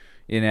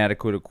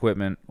inadequate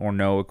equipment or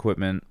no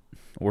equipment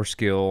or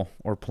skill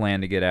or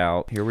plan to get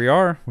out. Here we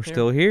are. We're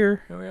still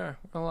here. Here we are.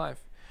 We're alive.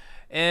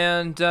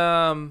 And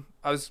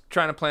I was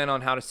trying to plan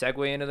on how to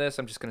segue into this.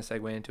 I'm just going to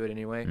segue into it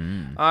anyway.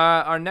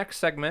 Our next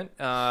segment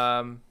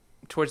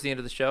towards the end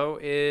of the show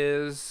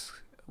is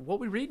what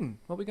we reading,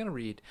 what we going to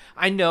read.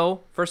 I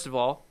know, first of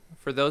all,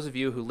 for those of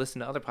you who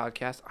listen to other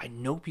podcasts, I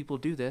know people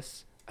do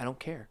this. I don't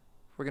care.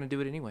 We're going to do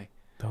it anyway.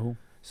 Oh.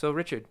 So,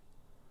 Richard,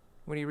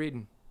 what are you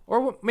reading?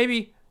 Or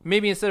maybe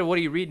instead of what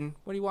are you reading,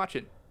 what are you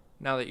watching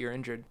now that you're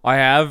injured? I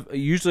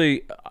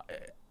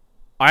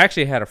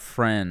actually had a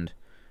friend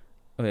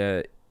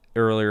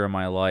earlier in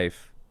my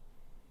life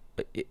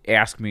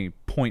ask me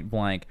point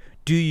blank,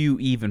 do you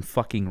even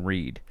fucking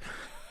read?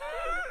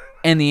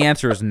 And the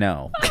answer is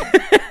no.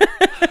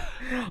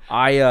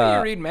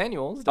 You read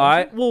manuals,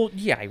 don't you? Well,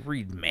 yeah, I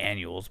read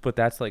manuals, but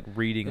that's like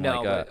reading an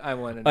books.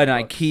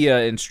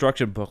 IKEA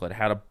instruction booklet,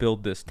 how to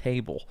build this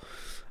table.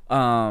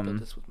 Built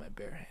this with my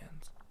bare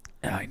hands.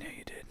 I know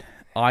you did.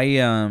 I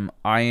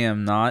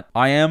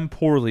am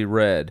poorly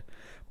read,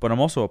 but I'm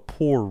also a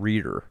poor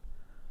reader.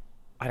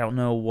 I don't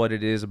know what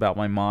it is about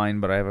my mind,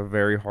 but I have a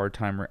very hard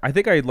time. I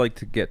think I'd like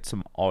to get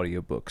some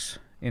audiobooks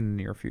in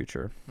the near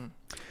future.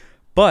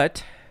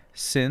 But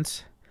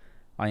since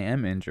I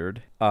am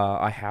injured,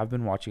 I have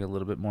been watching a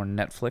little bit more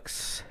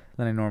Netflix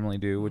than I normally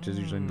do, which is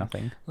usually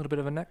nothing. A little bit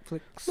of a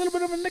Netflix.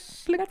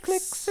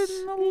 Netflix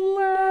in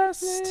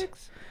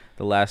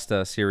the last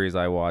series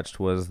I watched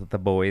was The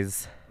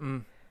Boys.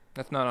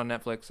 That's not on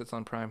Netflix. It's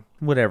on Prime.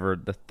 Whatever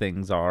the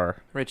things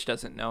are. Rich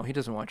doesn't know. He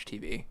doesn't watch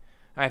TV.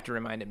 I have to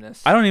remind him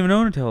this. I don't even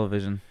own a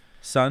television.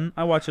 Son,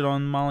 I watch it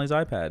on Molly's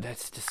iPad.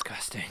 That's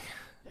disgusting.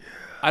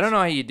 I don't know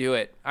how you do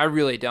it. I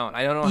really don't.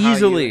 I don't know how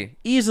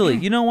Easily.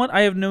 You know what?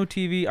 I have no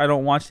TV. I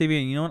don't watch TV.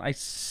 And you know what? I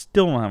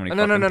still don't have any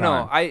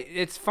No.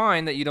 It's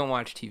fine that you don't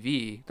watch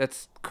TV.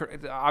 That's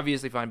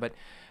obviously fine. But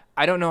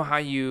I don't know how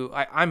you...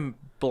 I'm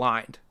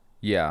blind.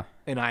 Yeah.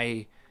 And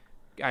I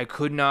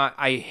could not...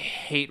 I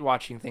hate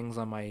watching things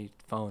on my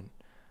phone.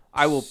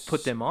 I will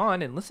put them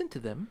on and listen to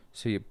them.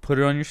 So you put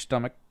it on your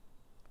stomach.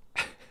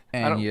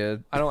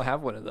 And I don't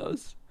have one of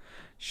those.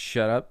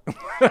 Shut up.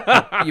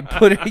 you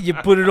put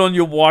it on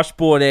your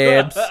washboard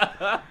abs.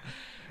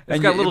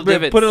 It's got little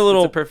divots. Put a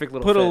little, it's a perfect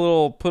little fit.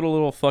 Put a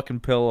little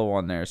fucking pillow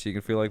on there so you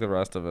can feel like the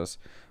rest of us.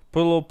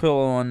 Put a little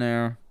pillow on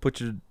there. Put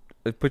your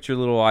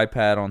little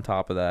iPad on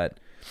top of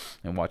that,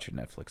 and watch your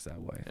Netflix that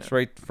way. Yeah. It's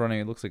right in front of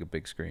you. It looks like a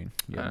big screen.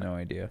 You have no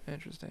idea.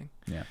 Interesting.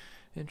 Yeah.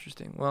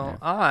 Interesting. Well,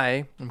 yeah.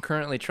 I am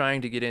currently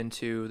trying to get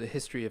into the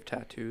history of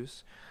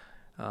tattoos.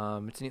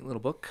 It's a neat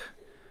little book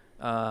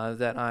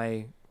that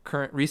I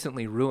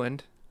recently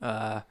ruined.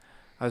 I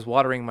was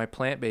watering my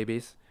plant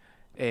babies,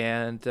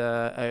 and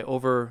I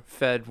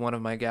overfed one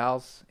of my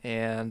gals,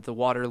 and the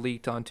water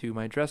leaked onto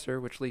my dresser,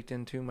 which leaked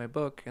into my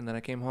book, and then I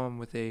came home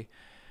with a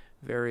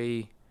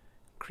very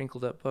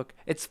crinkled up book.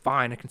 It's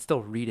fine. I can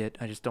still read it.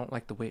 I just don't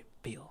like the way it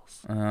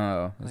feels.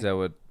 Oh, is that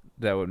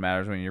what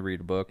matters when you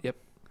read a book? Yep.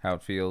 How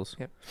it feels?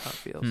 Yep, how it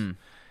feels.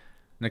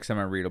 Next time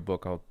I read a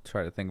book, I'll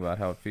try to think about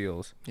how it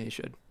feels. Yeah, you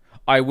should.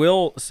 I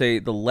will say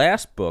the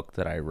last book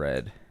that I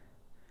read,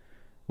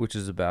 which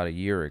is about a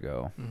year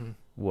ago,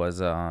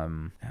 was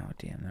oh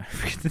damn, I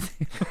forget the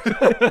name.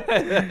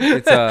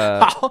 It's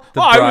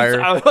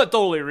I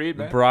totally read,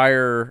 man.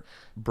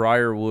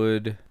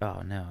 Briarwood.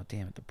 Oh no,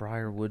 damn it, the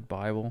Briarwood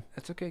Bible.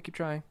 That's okay. Keep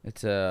trying.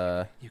 It's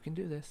You can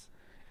do this.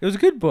 It was a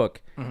good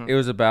book. Mm-hmm. It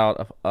was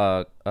about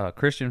a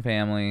Christian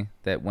family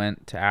that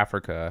went to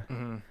Africa,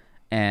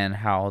 and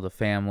how the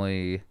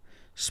family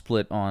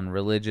split on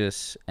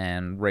religious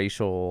and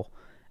racial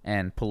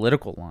and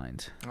political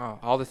lines. Oh,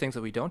 all the things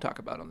that we don't talk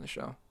about on the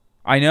show.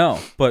 I know,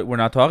 but we're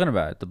not talking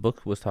about it. The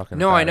book was talking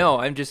about it. No, I know.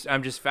 I'm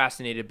just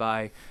fascinated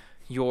by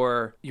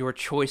your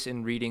choice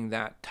in reading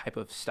that type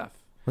of stuff.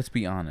 Let's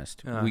be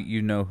honest.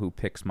 You know who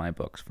picks my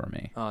books for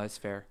me. Oh, that's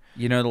fair.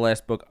 You know, the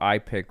last book I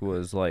picked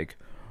was like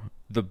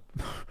the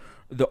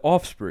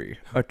Offspring,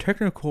 a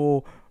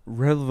technical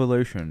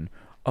revelation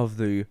of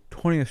the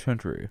 20th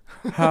century.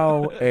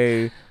 How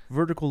a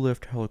vertical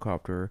lift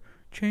helicopter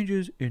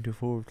changes into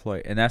forward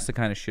flight. And that's the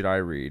kind of shit I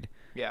read.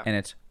 Yeah. And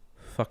it's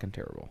fucking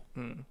terrible.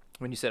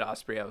 When you said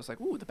Osprey, I was like,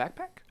 ooh, the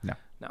backpack? No.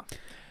 No.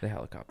 The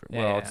helicopter. Yeah,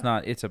 well, yeah. it's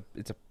not. It's a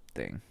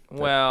thing.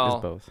 Well,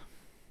 it's both.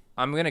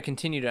 I'm going to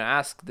continue to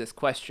ask this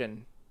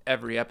question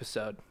every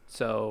episode.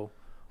 So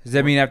Does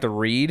that mean I have to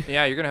read?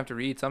 yeah, you're going to have to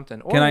read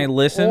something. Or, Can I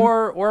listen?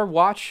 Or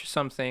watch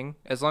something,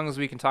 as long as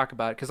we can talk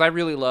about it. Because I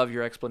really love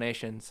your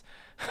explanations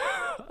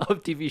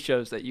of TV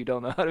shows that you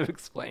don't know how to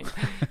explain.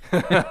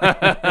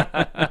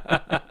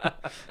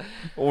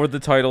 Or the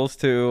titles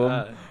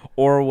too.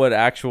 Or what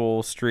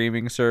actual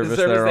streaming service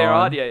they're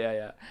on.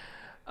 Yeah.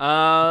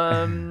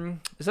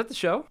 Is that the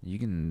show? You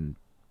can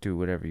do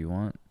whatever you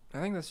want. I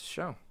think that's the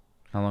show.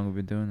 How long have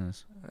we been doing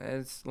this?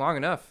 It's long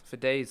enough for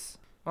days.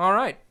 All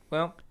right.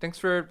 Well, thanks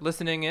for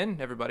listening in,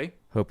 everybody.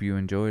 Hope you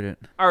enjoyed it.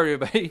 All right,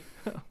 everybody.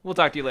 We'll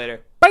talk to you later.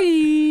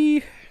 Bye.